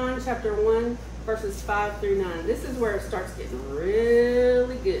 1 John chapter 1, verses 5 through 9. This is where it starts getting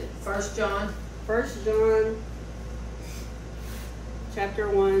really good. 1 John. 1 John chapter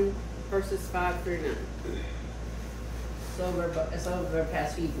 1, verses 5 through 9. It's over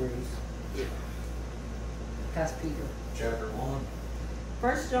past Hebrews. Yeah. Past Peter. Chapter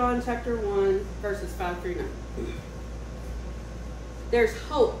 1. 1 John chapter 1, verses 5 through 9. There's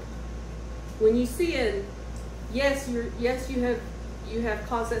hope. When you sin, yes, you have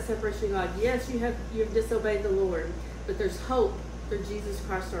caused that separation of God. Yes, you have disobeyed the Lord. But there's hope through Jesus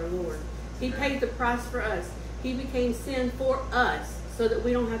Christ our Lord. He paid the price for us. He became sin for us so that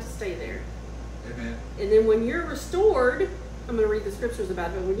we don't have to stay there. Amen. And then when you're restored, I'm going to read the scriptures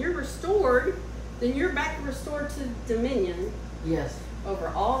about it, but when you're restored, then you're back restored to dominion Yes. over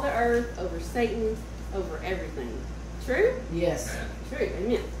all the earth, over Satan, over everything. True? Yes. Amen. True.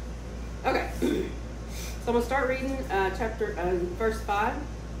 Amen. Okay. So I'm going to start reading verse 5.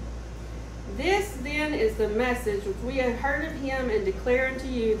 This then is the message which we have heard of him and declare unto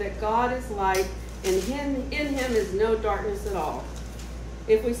you, that God is light, and in him is no darkness at all.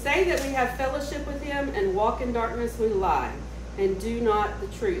 If we say that we have fellowship with him and walk in darkness, we lie and do not the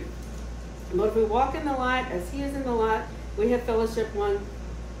truth. But if we walk in the light as he is in the light, we have fellowship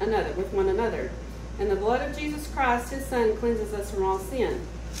with one another. And the blood of Jesus Christ, his Son, cleanses us from all sin.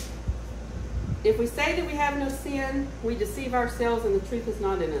 If we say that we have no sin, we deceive ourselves, and the truth is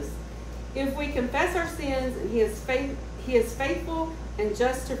not in us. If we confess our sins, and he is faithful and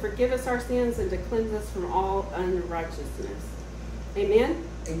just to forgive us our sins and to cleanse us from all unrighteousness. Amen?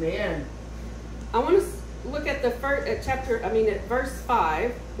 Amen. I want to look at at verse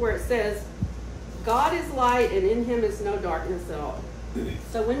 5, where it says, God is light, and in him is no darkness at all.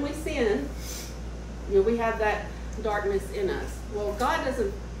 So when we sin, we have that darkness in us. Well,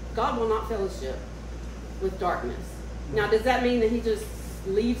 God will not fellowship with darkness. Now, does that mean that he just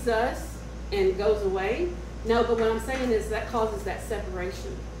leaves us and goes away? No, but what I'm saying is that causes that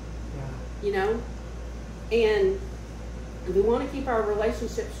separation. Yeah. And if we want to keep our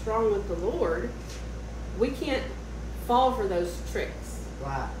relationship strong with the Lord, we can't fall for those tricks.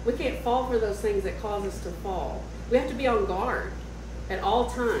 Right. We can't fall for those things that cause us to fall. We have to be on guard at all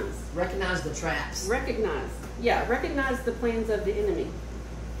times. Recognize the traps. Recognize the plans of the enemy.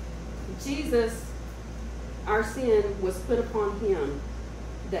 Jesus, our sin was put upon him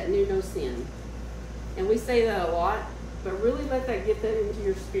that knew no sin. And we say that a lot, but really let that get that into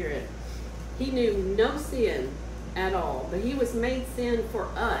your spirit. He knew no sin at all, but he was made sin for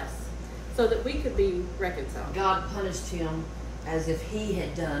us so that we could be reconciled. God punished him as if he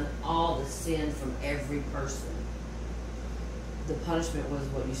had done all the sin from every person. The punishment was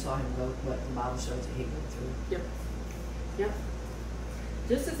what you saw him go, what the Bible shows that he went through. Yep.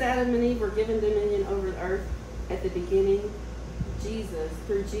 Just as Adam and Eve were given dominion over the earth at the beginning,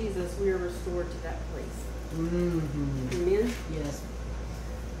 through Jesus, we are restored to that place. Mm-hmm. Amen? Yes.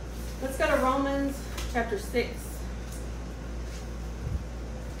 Let's go to Romans chapter 6.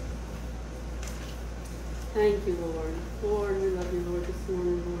 Thank you, Lord. Lord, we love you, Lord, this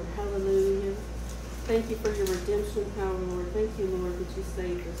morning, Lord. Hallelujah. Thank you for your redemption power, Lord. Thank you, Lord, that you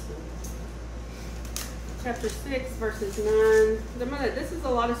saved us, Lord. Chapter 6, verses 9. This is a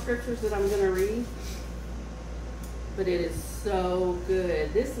lot of scriptures that I'm going to read, but it is so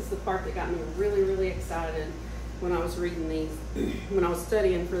good. This is the part that got me really, really excited when I was reading these, when I was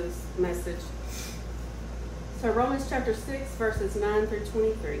studying for this message. So Romans chapter 6, verses 9 through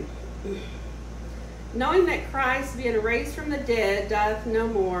 23. Knowing that Christ, being raised from the dead, dieth no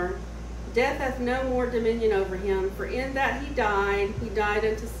more, death hath no more dominion over him. For in that he died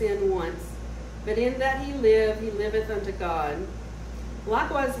unto sin once. But in that he liveth unto God.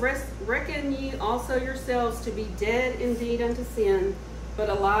 Likewise reckon ye also yourselves to be dead indeed unto sin, but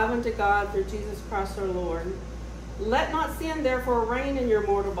alive unto God through Jesus Christ our Lord. Let not sin therefore reign in your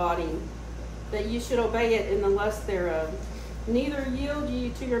mortal body, that ye should obey it in the lust thereof. Neither yield ye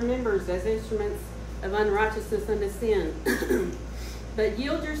to your members as instruments of unrighteousness unto sin, but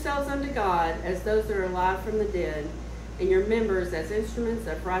yield yourselves unto God as those that are alive from the dead, and your members as instruments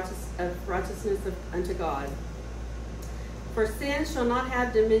of righteousness unto God. For sin shall not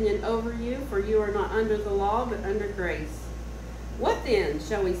have dominion over you, for you are not under the law, but under grace. What then?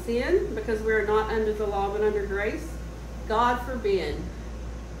 Shall we sin because we are not under the law, but under grace? God forbid.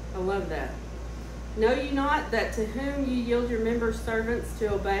 I love that. Know you not that to whom you yield your members servants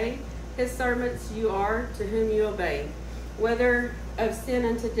to obey, his servants you are to whom you obey, whether of sin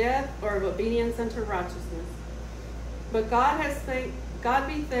unto death or of obedience unto righteousness. But God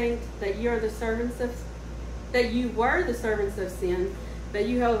be thanked that you were the servants of sin, that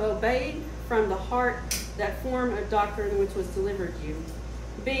you have obeyed from the heart that form of doctrine which was delivered you.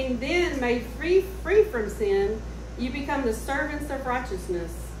 Being then made free from sin, you become the servants of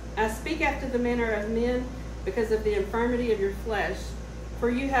righteousness. I speak after the manner of men because of the infirmity of your flesh. For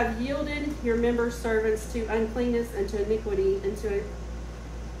you have yielded your members servants to uncleanness and to iniquity, unto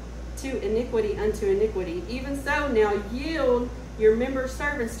iniquity. Even so now yield your members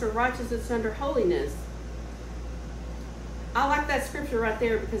servants to righteousness under holiness. I like that scripture right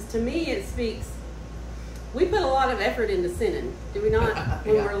there because to me it speaks, we put a lot of effort into sinning, do we not,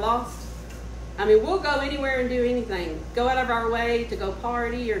 when we're lost? I mean, we'll go anywhere and do anything, go out of our way to go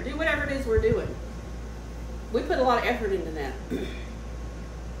party or do whatever it is we're doing. We put a lot of effort into that.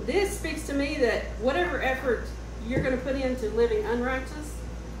 This speaks to me that whatever effort you're going to put into living unrighteous,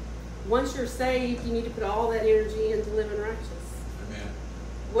 once you're saved, you need to put all that energy into living righteous. Amen.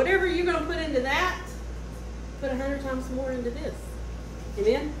 Whatever you're going to put into that, put 100 times more into this.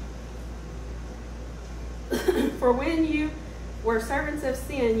 Amen? For when you were servants of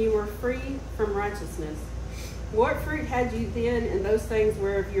sin, you were free from righteousness. What fruit had you then in those things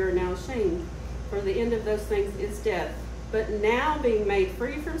whereof you are now ashamed? For the end of those things is death. But now, being made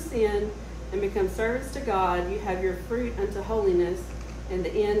free from sin and become servants to God, you have your fruit unto holiness, and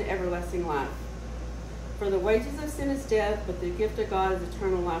the end everlasting life. For the wages of sin is death, but the gift of God is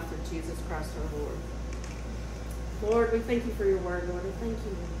eternal life through Jesus Christ our Lord. Lord, we thank you for your word, Lord. I thank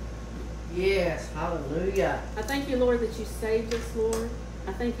you. Yes, hallelujah. I thank you, Lord, that you saved us, Lord.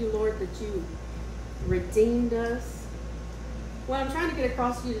 I thank you, Lord, that you redeemed us. What I'm trying to get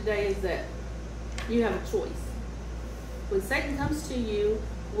across to you today is that you have a choice. When Satan comes to you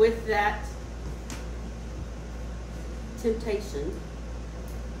with that temptation,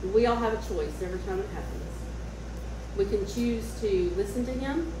 we all have a choice every time it happens. We can choose to listen to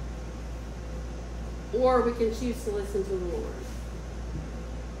him, or we can choose to listen to the Lord.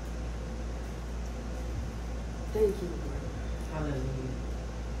 Thank you, Lord. Hallelujah.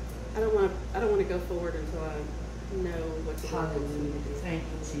 I don't want to go forward until I know what the Lord wants me to do. Thank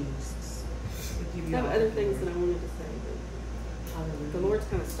you, Jesus. We give you I have all other the things that glory. I wanted to say, but Hallelujah. the Lord's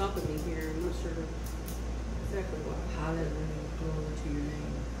kind of stopping me here. I'm not sure exactly why. Hallelujah. Glory to your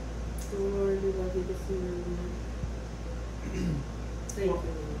name. Lord, we love you this morning. Thank you, Lord.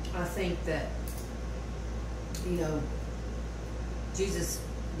 I think that, you know, Jesus,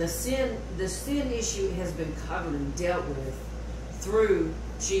 the sin issue has been covered and dealt with through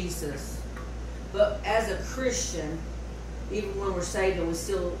Jesus. But as a Christian, even when we're saved and we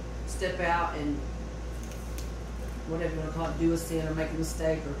still step out and whatever you want to call it, do a sin or make a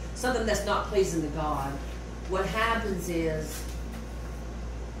mistake or something that's not pleasing to God, what happens is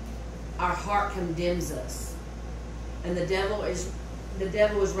our heart condemns us. And the devil is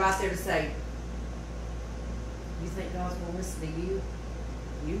right there to say, you think God's going to listen to you?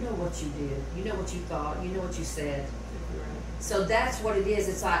 You know what you did. You know what you thought. You know what you said. So that's what it is.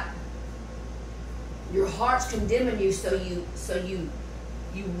 It's like your heart's condemning you, so you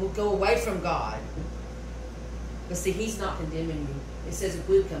will go away from God. But see, He's not condemning you. It says if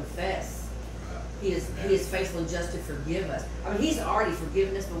we confess, He is faithful and just to forgive us. I mean, He's already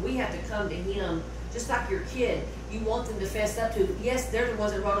forgiven us, but we have to come to Him. Just like your kid, you want them to fess up to it. Yes, they're the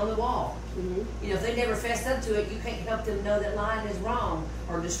ones that wrote on the wall. Mm-hmm. You know, if they never fess up to it, you can't help them know that lying is wrong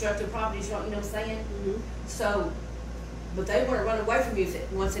or destructive property is wrong. You know what I'm saying? Mm-hmm. So, but they want to run away from you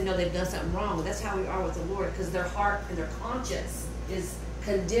once they know they've done something wrong. But that's how we are with the Lord, because their heart and their conscience is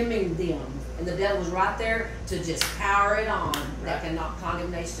condemning them, and the devil's right there to just power it on. That cannot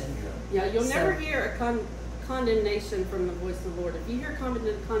condemnation. Yeah, you'll never hear a condemnation from the voice of the Lord. If you hear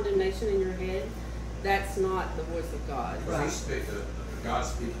condemnation in your head, that's not the voice of God. God's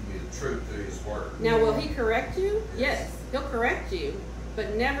speaking you the truth through His Word. Now, will He correct you? Yes, He'll correct you,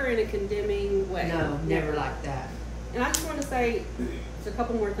 but never in a condemning way. No, never like that. And I just want to say a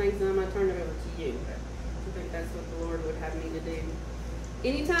couple more things, and I'm going to turn it over to you. I think that's what the Lord would have me to do.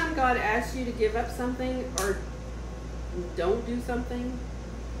 Anytime God asks you to give up something or don't do something,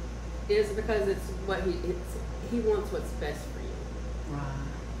 is because it's what He wants what's best for you. Right.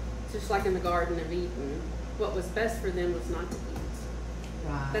 Just like in the Garden of Eden, what was best for them was not to eat.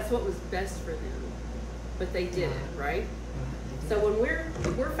 Right. That's what was best for them, but they did it, right? So when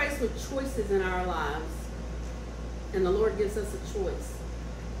we're faced with choices in our lives, and the Lord gives us a choice,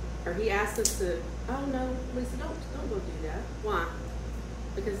 or He asks us to, oh no, Lisa, don't go do that. Why?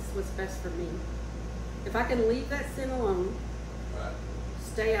 Because it's what's best for me. If I can leave that sin alone,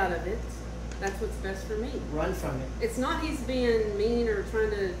 stay out of it, that's what's best for me. Run from it. It's not He's being mean or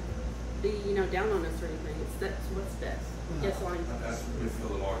trying to be, down on us or anything. That's what's best. Yes, Lane. I really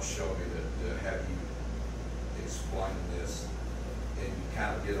feel the Lord showed me that have you explain this, and you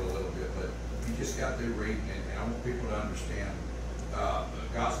kind of get a little bit, but you just got through reading it, and I want people to understand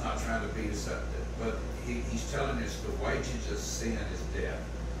God's not trying to beat us up, but He's telling us the wages of sin is death.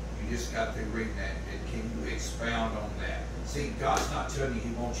 You just got through reading that, and can you expound on that? See, God's not telling you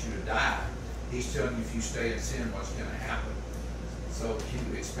He wants you to die. He's telling you if you stay in sin, what's going to happen. So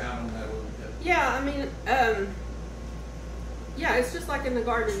can you expound on that a little bit? Yeah, I mean, yeah, it's just like in the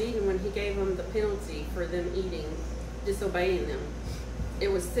Garden of Eden when He gave them the penalty for them disobeying them.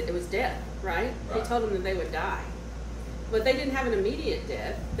 It was death, right? He told them that they would die. But they didn't have an immediate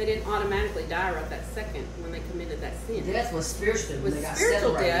death. They didn't automatically die right that second when they committed that sin. Death was spiritual. It was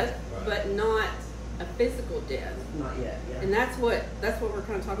spiritual death, but not a physical death. Not yet, yeah. And that's what we're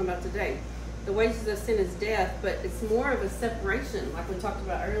kind of talking about today. The wages of sin is death, but it's more of a separation, like we talked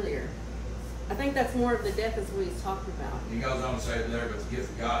about earlier. I think that's more of the death is what He's talking about. He goes on to say there, but the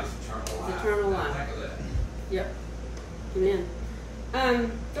gift of God is eternal life. Eternal life. Think of that. Yep. Amen.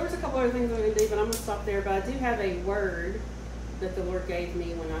 There was a couple other things I was going to do, but I'm going to stop there. But I do have a word that the Lord gave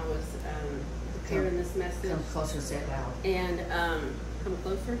me when I was preparing this message. Come closer and say it loud. And come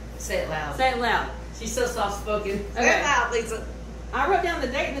closer. Say it loud. Say it loud. She's so soft spoken. Okay. Say it loud, Lisa. I wrote down the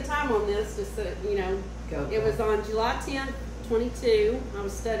date and the time on this, just so you know. It was on July 10th, 22. I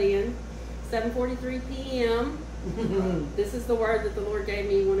was studying, 7:43 p.m. This is the word that the Lord gave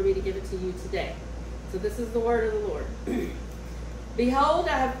me. He wanted me to give it to you today. So this is the word of the Lord. Behold,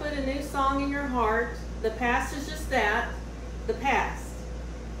 I have put a new song in your heart. The past is just that, the past.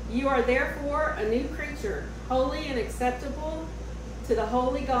 You are therefore a new creature, holy and acceptable to the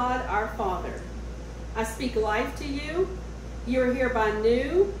holy God our Father. I speak life to you. You are hereby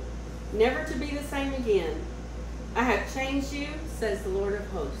new, never to be the same again. I have changed you, says the Lord of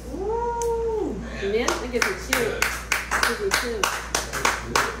hosts. Woo! Amen? That gives me chills. That gives me chills.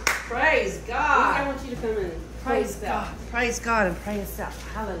 Praise I God. want you to come in. Praise God. Praise God and pray us out.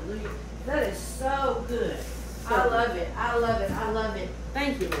 Hallelujah. That is so good. I love it. I love it. I love it.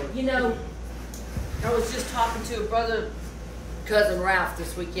 Thank you, Lord. You know, I was just talking to a brother, cousin Ralph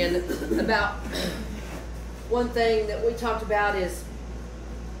this weekend about one thing that we talked about is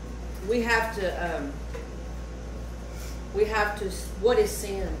we have to, what is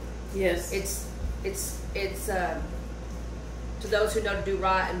sin? Yes. It's to those who know to do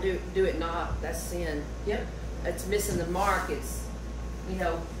right and do it not, that's sin. Yep. It's missing the mark. It's, you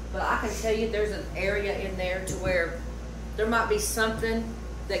know, but I can tell you there's an area in there to where there might be something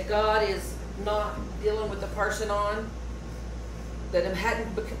that God is not dealing with the person on, that it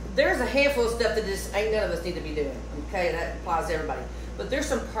hadn't. There's a handful of stuff that just ain't none of us need to be doing. Okay, that applies to everybody. But there's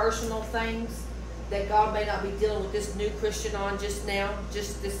some personal things that God may not be dealing with this new Christian on just now,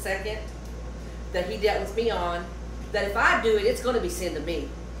 just this second, that He dealt with me on. That if I do it, it's going to be sin to me.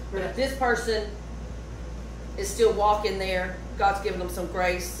 But if this person is still walking there, God's giving them some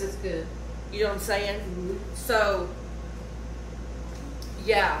grace. That's good. You know what I'm saying? Mm-hmm. So,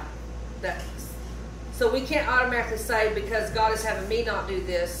 yeah, so we can't automatically say because God is having me not do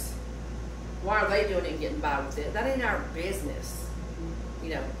this, why are they doing it and getting by with it? That ain't our business.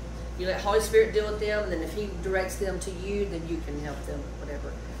 You know, you let Holy Spirit deal with them, and then if He directs them to you, then you can help them,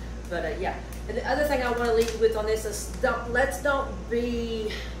 whatever. But yeah, and the other thing I want to leave you with on this is let's don't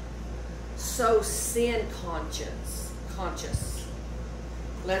be so sin conscious.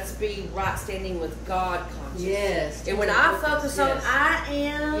 Let's be right standing with God conscious. Yes. And when I focus on I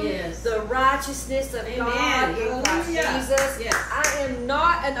am the righteousness of God in Christ Jesus, I am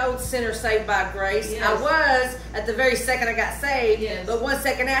not an old sinner saved by grace. I was at the very second I got saved, but 1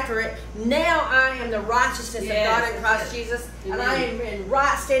 second after it, now I am the righteousness of God in Christ Jesus, and I am in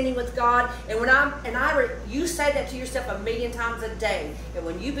right standing with God. And when you say that to yourself 1,000,000 times a day, and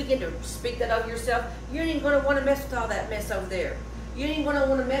when you begin to speak that over yourself, you ain't going to want to mess with all that mess over there. You ain't going to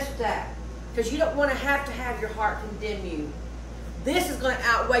want to mess with that, because you don't want to have your heart condemn you. This is going to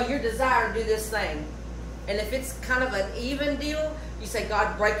outweigh your desire to do this thing. And if it's kind of an even deal, you say,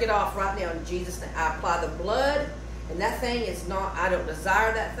 God, break it off right now in Jesus' name. I apply the blood, and that thing is not, I don't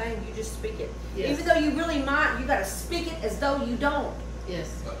desire that thing. You just speak it. Yes. Even though you really might, you got to speak it as though you don't.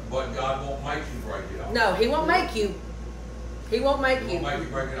 Yes. But God won't make you break it off. No, He won't make you. He won't make you. He won't make you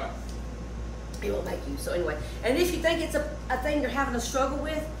break it off. He won't make you. So anyway, and if you think it's a thing you're having a struggle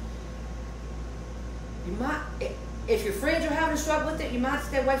with, you might, if your friends are having a struggle with it, you might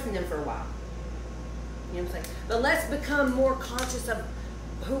stay away from them for a while. You know what I'm saying? But let's become more conscious of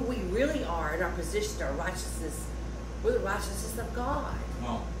who we really are in our position, our righteousness. We're the righteousness of God.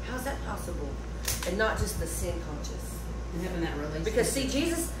 No. How's that possible? And not just the sin conscious. And having that relationship. Because see,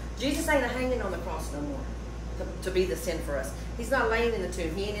 Jesus ain't hanging on the cross no more to be the sin for us. He's not laying in the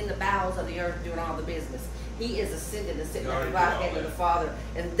tomb. He ain't in the bowels of the earth doing all the business. He is ascended and sitting at the right hand of the Father.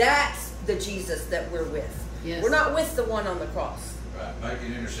 And that's the Jesus that we're with. Yes. We're not with the one on the cross. Right,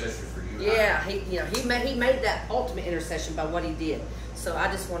 making intercession for you. Yeah, he made that ultimate intercession by what He did. So I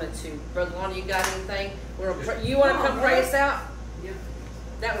just wanted to, Brother Lonnie, you got anything? You want to come pray us out? Yeah.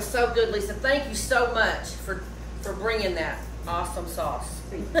 That was so good, Lisa. Thank you so much for bringing that awesome sauce.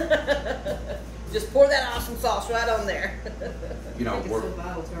 Just pour that awesome sauce right on there. You know,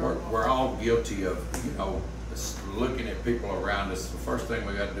 we're all guilty of, looking at people around us. The first thing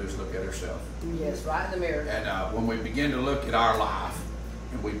we got to do is look at ourselves. Yes, right in the mirror. And when we begin to look at our life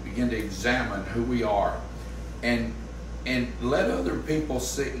and we begin to examine who we are and let other people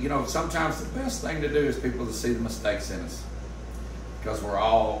see, sometimes the best thing to do is people to see the mistakes in us, because we're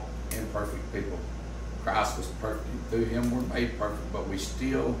all imperfect people. Christ was perfect. Through Him we're made perfect, but we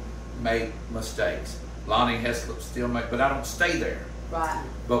still make mistakes. Lonnie Heslop still but I don't stay there. Right.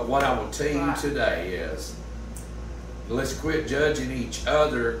 But what I will tell you today is, let's quit judging each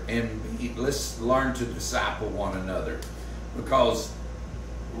other and let's learn to disciple one another. Because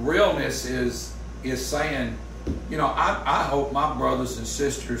realness is saying, you know, I hope my brothers and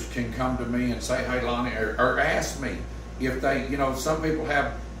sisters can come to me and say, hey, Lonnie, or ask me if they, you know, some people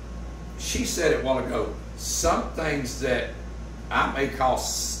have, she said it a while ago, some things that I may call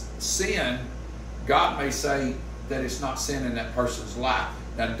sin, God may say that it's not sin in that person's life.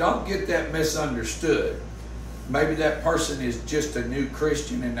 Now, don't get that misunderstood. Maybe that person is just a new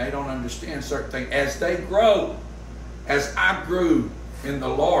Christian and they don't understand certain things. As they grow, as I grew in the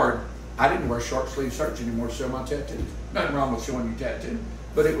Lord, I didn't wear short sleeve shirts anymore to show my tattoos. Nothing wrong with showing your tattoo,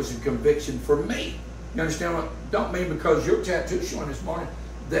 but it was a conviction for me. You understand what? Don't mean because your tattoo showing this morning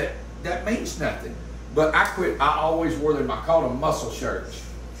that means nothing. But I quit. I always wore them. I called them muscle shirts.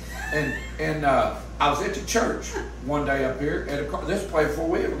 And I was at the church one day up here at a car. This was before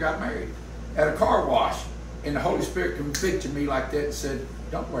we ever got married. At a car wash, and the Holy Spirit convicted me like that and said,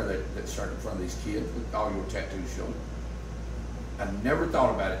 "Don't wear that shirt in front of these kids with all your tattoos showing." I never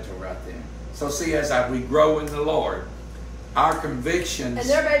thought about it till right then. So see, as we grow in the Lord, our convictions. And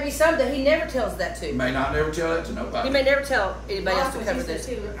there may be some that He never tells that to. May not never tell that to nobody. He may never tell anybody else to cover this.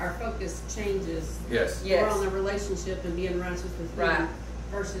 Too, our focus changes. Yes. We're on the relationship and being righteous with Him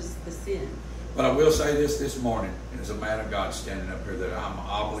versus the sin. But I will say this morning, as a man of God standing up here, that I'm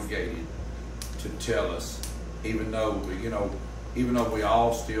obligated to tell us, even though we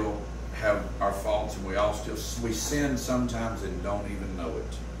all still have our faults and we sin sometimes and don't even know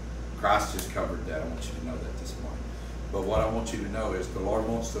it. Christ has covered that. I want you to know that this morning. But what I want you to know is the Lord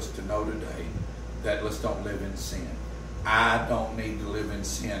wants us to know today that let's don't live in sin. I don't need to live in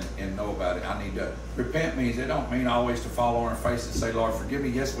sin and know about it. I need to repent. Means it don't mean always to fall on our face and say, Lord, forgive me.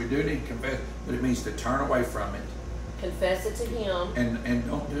 Yes, we do need to confess, but it means to turn away from it. Confess it to Him. And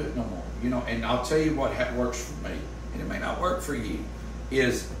don't do it no more. You know, and I'll tell you what works for me, and it may not work for you,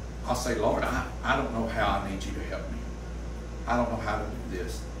 is I'll say, Lord, I don't know how I need you to help me. I don't know how to do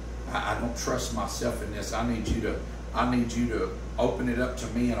this. I don't trust myself in this. I need you to open it up to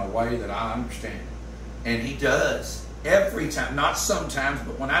me in a way that I understand. And He does. Every time, not sometimes,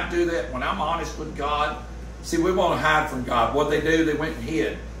 but when I do that, when I'm honest with God, see, we want to hide from God. What they do, they went and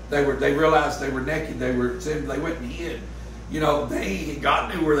hid. They realized they were naked. They went and hid. You know,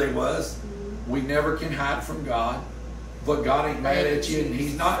 God knew where they was. We never can hide from God, but God ain't mad at you,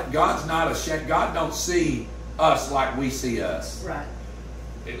 and God's not ashamed. God don't see us like we see us. Right.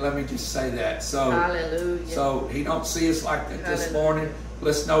 Let me just say that. So, hallelujah. So He don't see us like that this morning.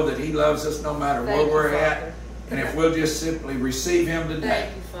 Let's know that He loves us no matter where we're at. And if we'll just simply receive Him today.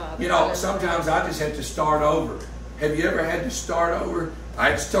 Thank you, Father. You know, sometimes I just have to start over. Have you ever had to start over? I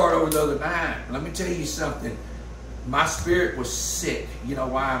had to start over the other night. Let me tell you something. My spirit was sick. You know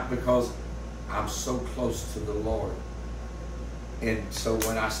why? Because I'm so close to the Lord. And so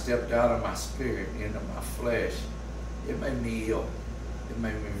when I stepped out of my spirit into my flesh, it made me ill. It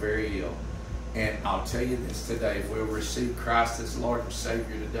made me very ill. And I'll tell you this today. If we'll receive Christ as Lord and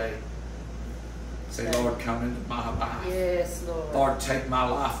Savior today, say, Lord, come into my life. Yes, Lord. Lord, take my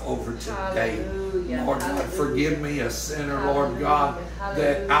life over today. Hallelujah. Lord, God, forgive me, a sinner, Lord God,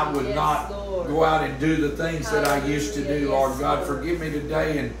 that Hallelujah. I would not go out and do the things that I used to do, Lord Yes, God. Lord. Forgive me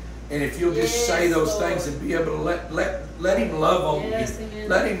today. And if you'll just Yes, say those Lord. things and be able to let Him love on Yes, you. amen.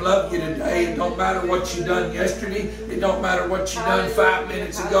 Let Him love you today. It don't matter what you done yesterday. It don't matter what you done 5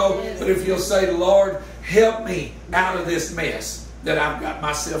 minutes ago. Hallelujah. But if you'll say, Lord, help me out of this mess that I've got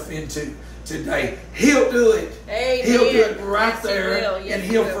myself into today, He'll do it. Amen. He'll do it right Yes, He there, will. Yes, and He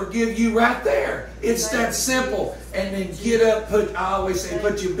He'll will. forgive you right there. It's that simple. And then get up, I always say,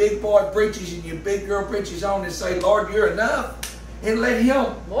 put your big boy breeches and your big girl breeches on and say, Lord, you're enough. And let Him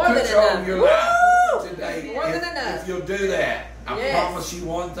More than control enough. your Woo! life today. More than enough. If you'll do that, I Yes. promise you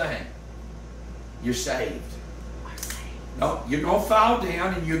one thing. You're saved. No, you're going to fall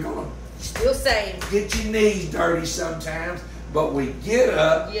down and you're going to Still saved. get your knees dirty sometimes. But we get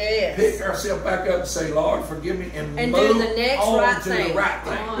up, Yes. pick ourselves back up and say, Lord, forgive me, and And move do the next on right to thing. the right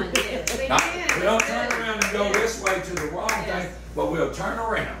thing. Come on, yes. We don't turn around and go this way to the wrong thing, but we'll turn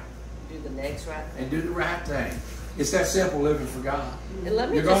around Do the next right thing. and do the right thing. It's that simple, living for God. And let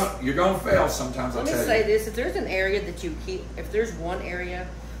me You're going to fail sometimes, let I me tell say you. this: if there's an area that you keep, if there's one area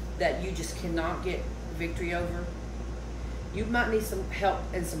that you just cannot get victory over, you might need some help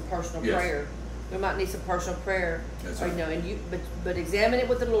and some personal Yes. prayer. We might need some personal prayer. That's Or, right. you know, and but examine it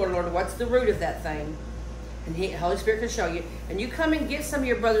with the Lord. Lord, what's the root of that thing? And Holy Spirit can show you. And you come and get some of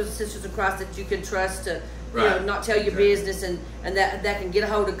your brothers and sisters in Christ that you can trust to, Right. not tell your Exactly. business, and that can get a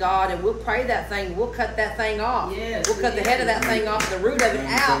hold of God, and we'll pray that thing. We'll cut that thing off. Yes, We'll cut the head of that thing off, the root of it Let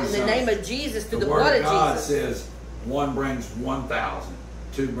me out tell in you the something. name of Jesus, through the Word blood of of God Jesus. says, one brings 1,000,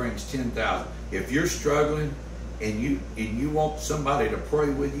 two brings 10,000. If you're struggling and you want somebody to pray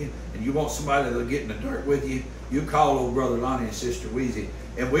with you, and you want somebody to get in the dirt with you, you call old Brother Lonnie and Sister Weezy,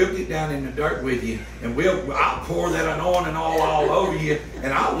 and we'll get down in the dirt with you, and I'll pour that anointing all over you,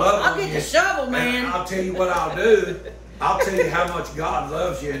 and I'll love I'll on get you. the shovel, man. And I'll tell you what I'll do. I'll tell you how much God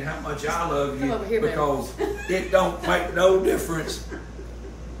loves you and how much I love you, Come over here, because it don't make no difference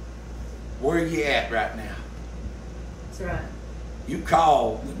where you at right now. That's right. You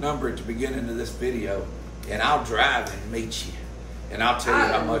call the number at the beginning of this video, and I'll drive and meet you, and I'll tell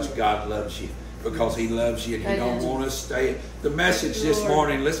you how much God loves you, because He loves you and He don't want us to stay. The message this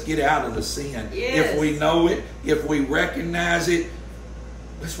morning, let's get out of the sin. Yes. If we know it, if we recognize it,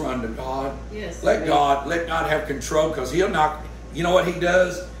 let's run to God. Yes. Let God have control, because He'll not, you know what He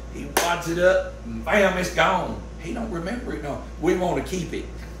does? He wads it up, and bam, it's gone. He don't remember it. No, we want to keep it.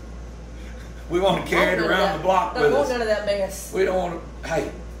 We want to carry it around the block with us. Don't want none of that mess. We don't want to.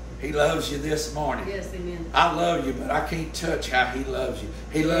 Hey, He loves you this morning. Yes, amen. I love you, but I can't touch how He loves you.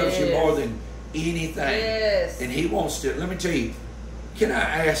 He loves you more than anything. Yes. And He wants to. Let me tell you, can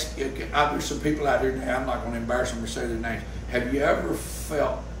I ask you, there's some people out there now, I'm not going to embarrass them or say their names. Have you ever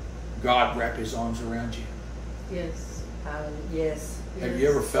felt God wrap His arms around you? Yes. Yes. Have you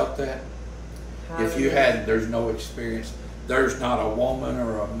ever felt that? If you hadn't, there's no experience. There's not a woman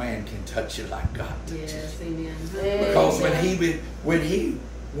or a man can touch you like God touches Yes, you. amen. Because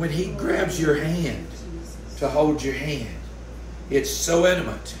when he grabs your hand to hold your hand, it's so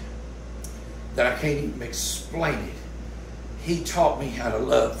intimate that I can't even explain it. He taught me how to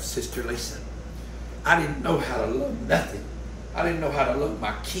love, Sister Lisa. I didn't know how to love nothing. I didn't know how to love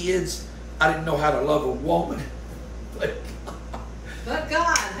my kids. I didn't know how to love a woman. But God.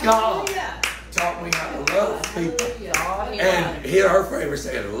 God Hallelujah. taught me how to love people. Hallelujah. And here her favorite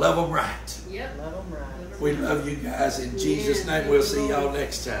saying, love them right. Yep. Love them right. We love you guys. In Jesus' name, we'll see y'all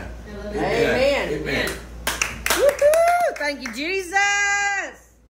next time. Hallelujah. Amen. Amen. Woo-hoo! Thank you, Jesus.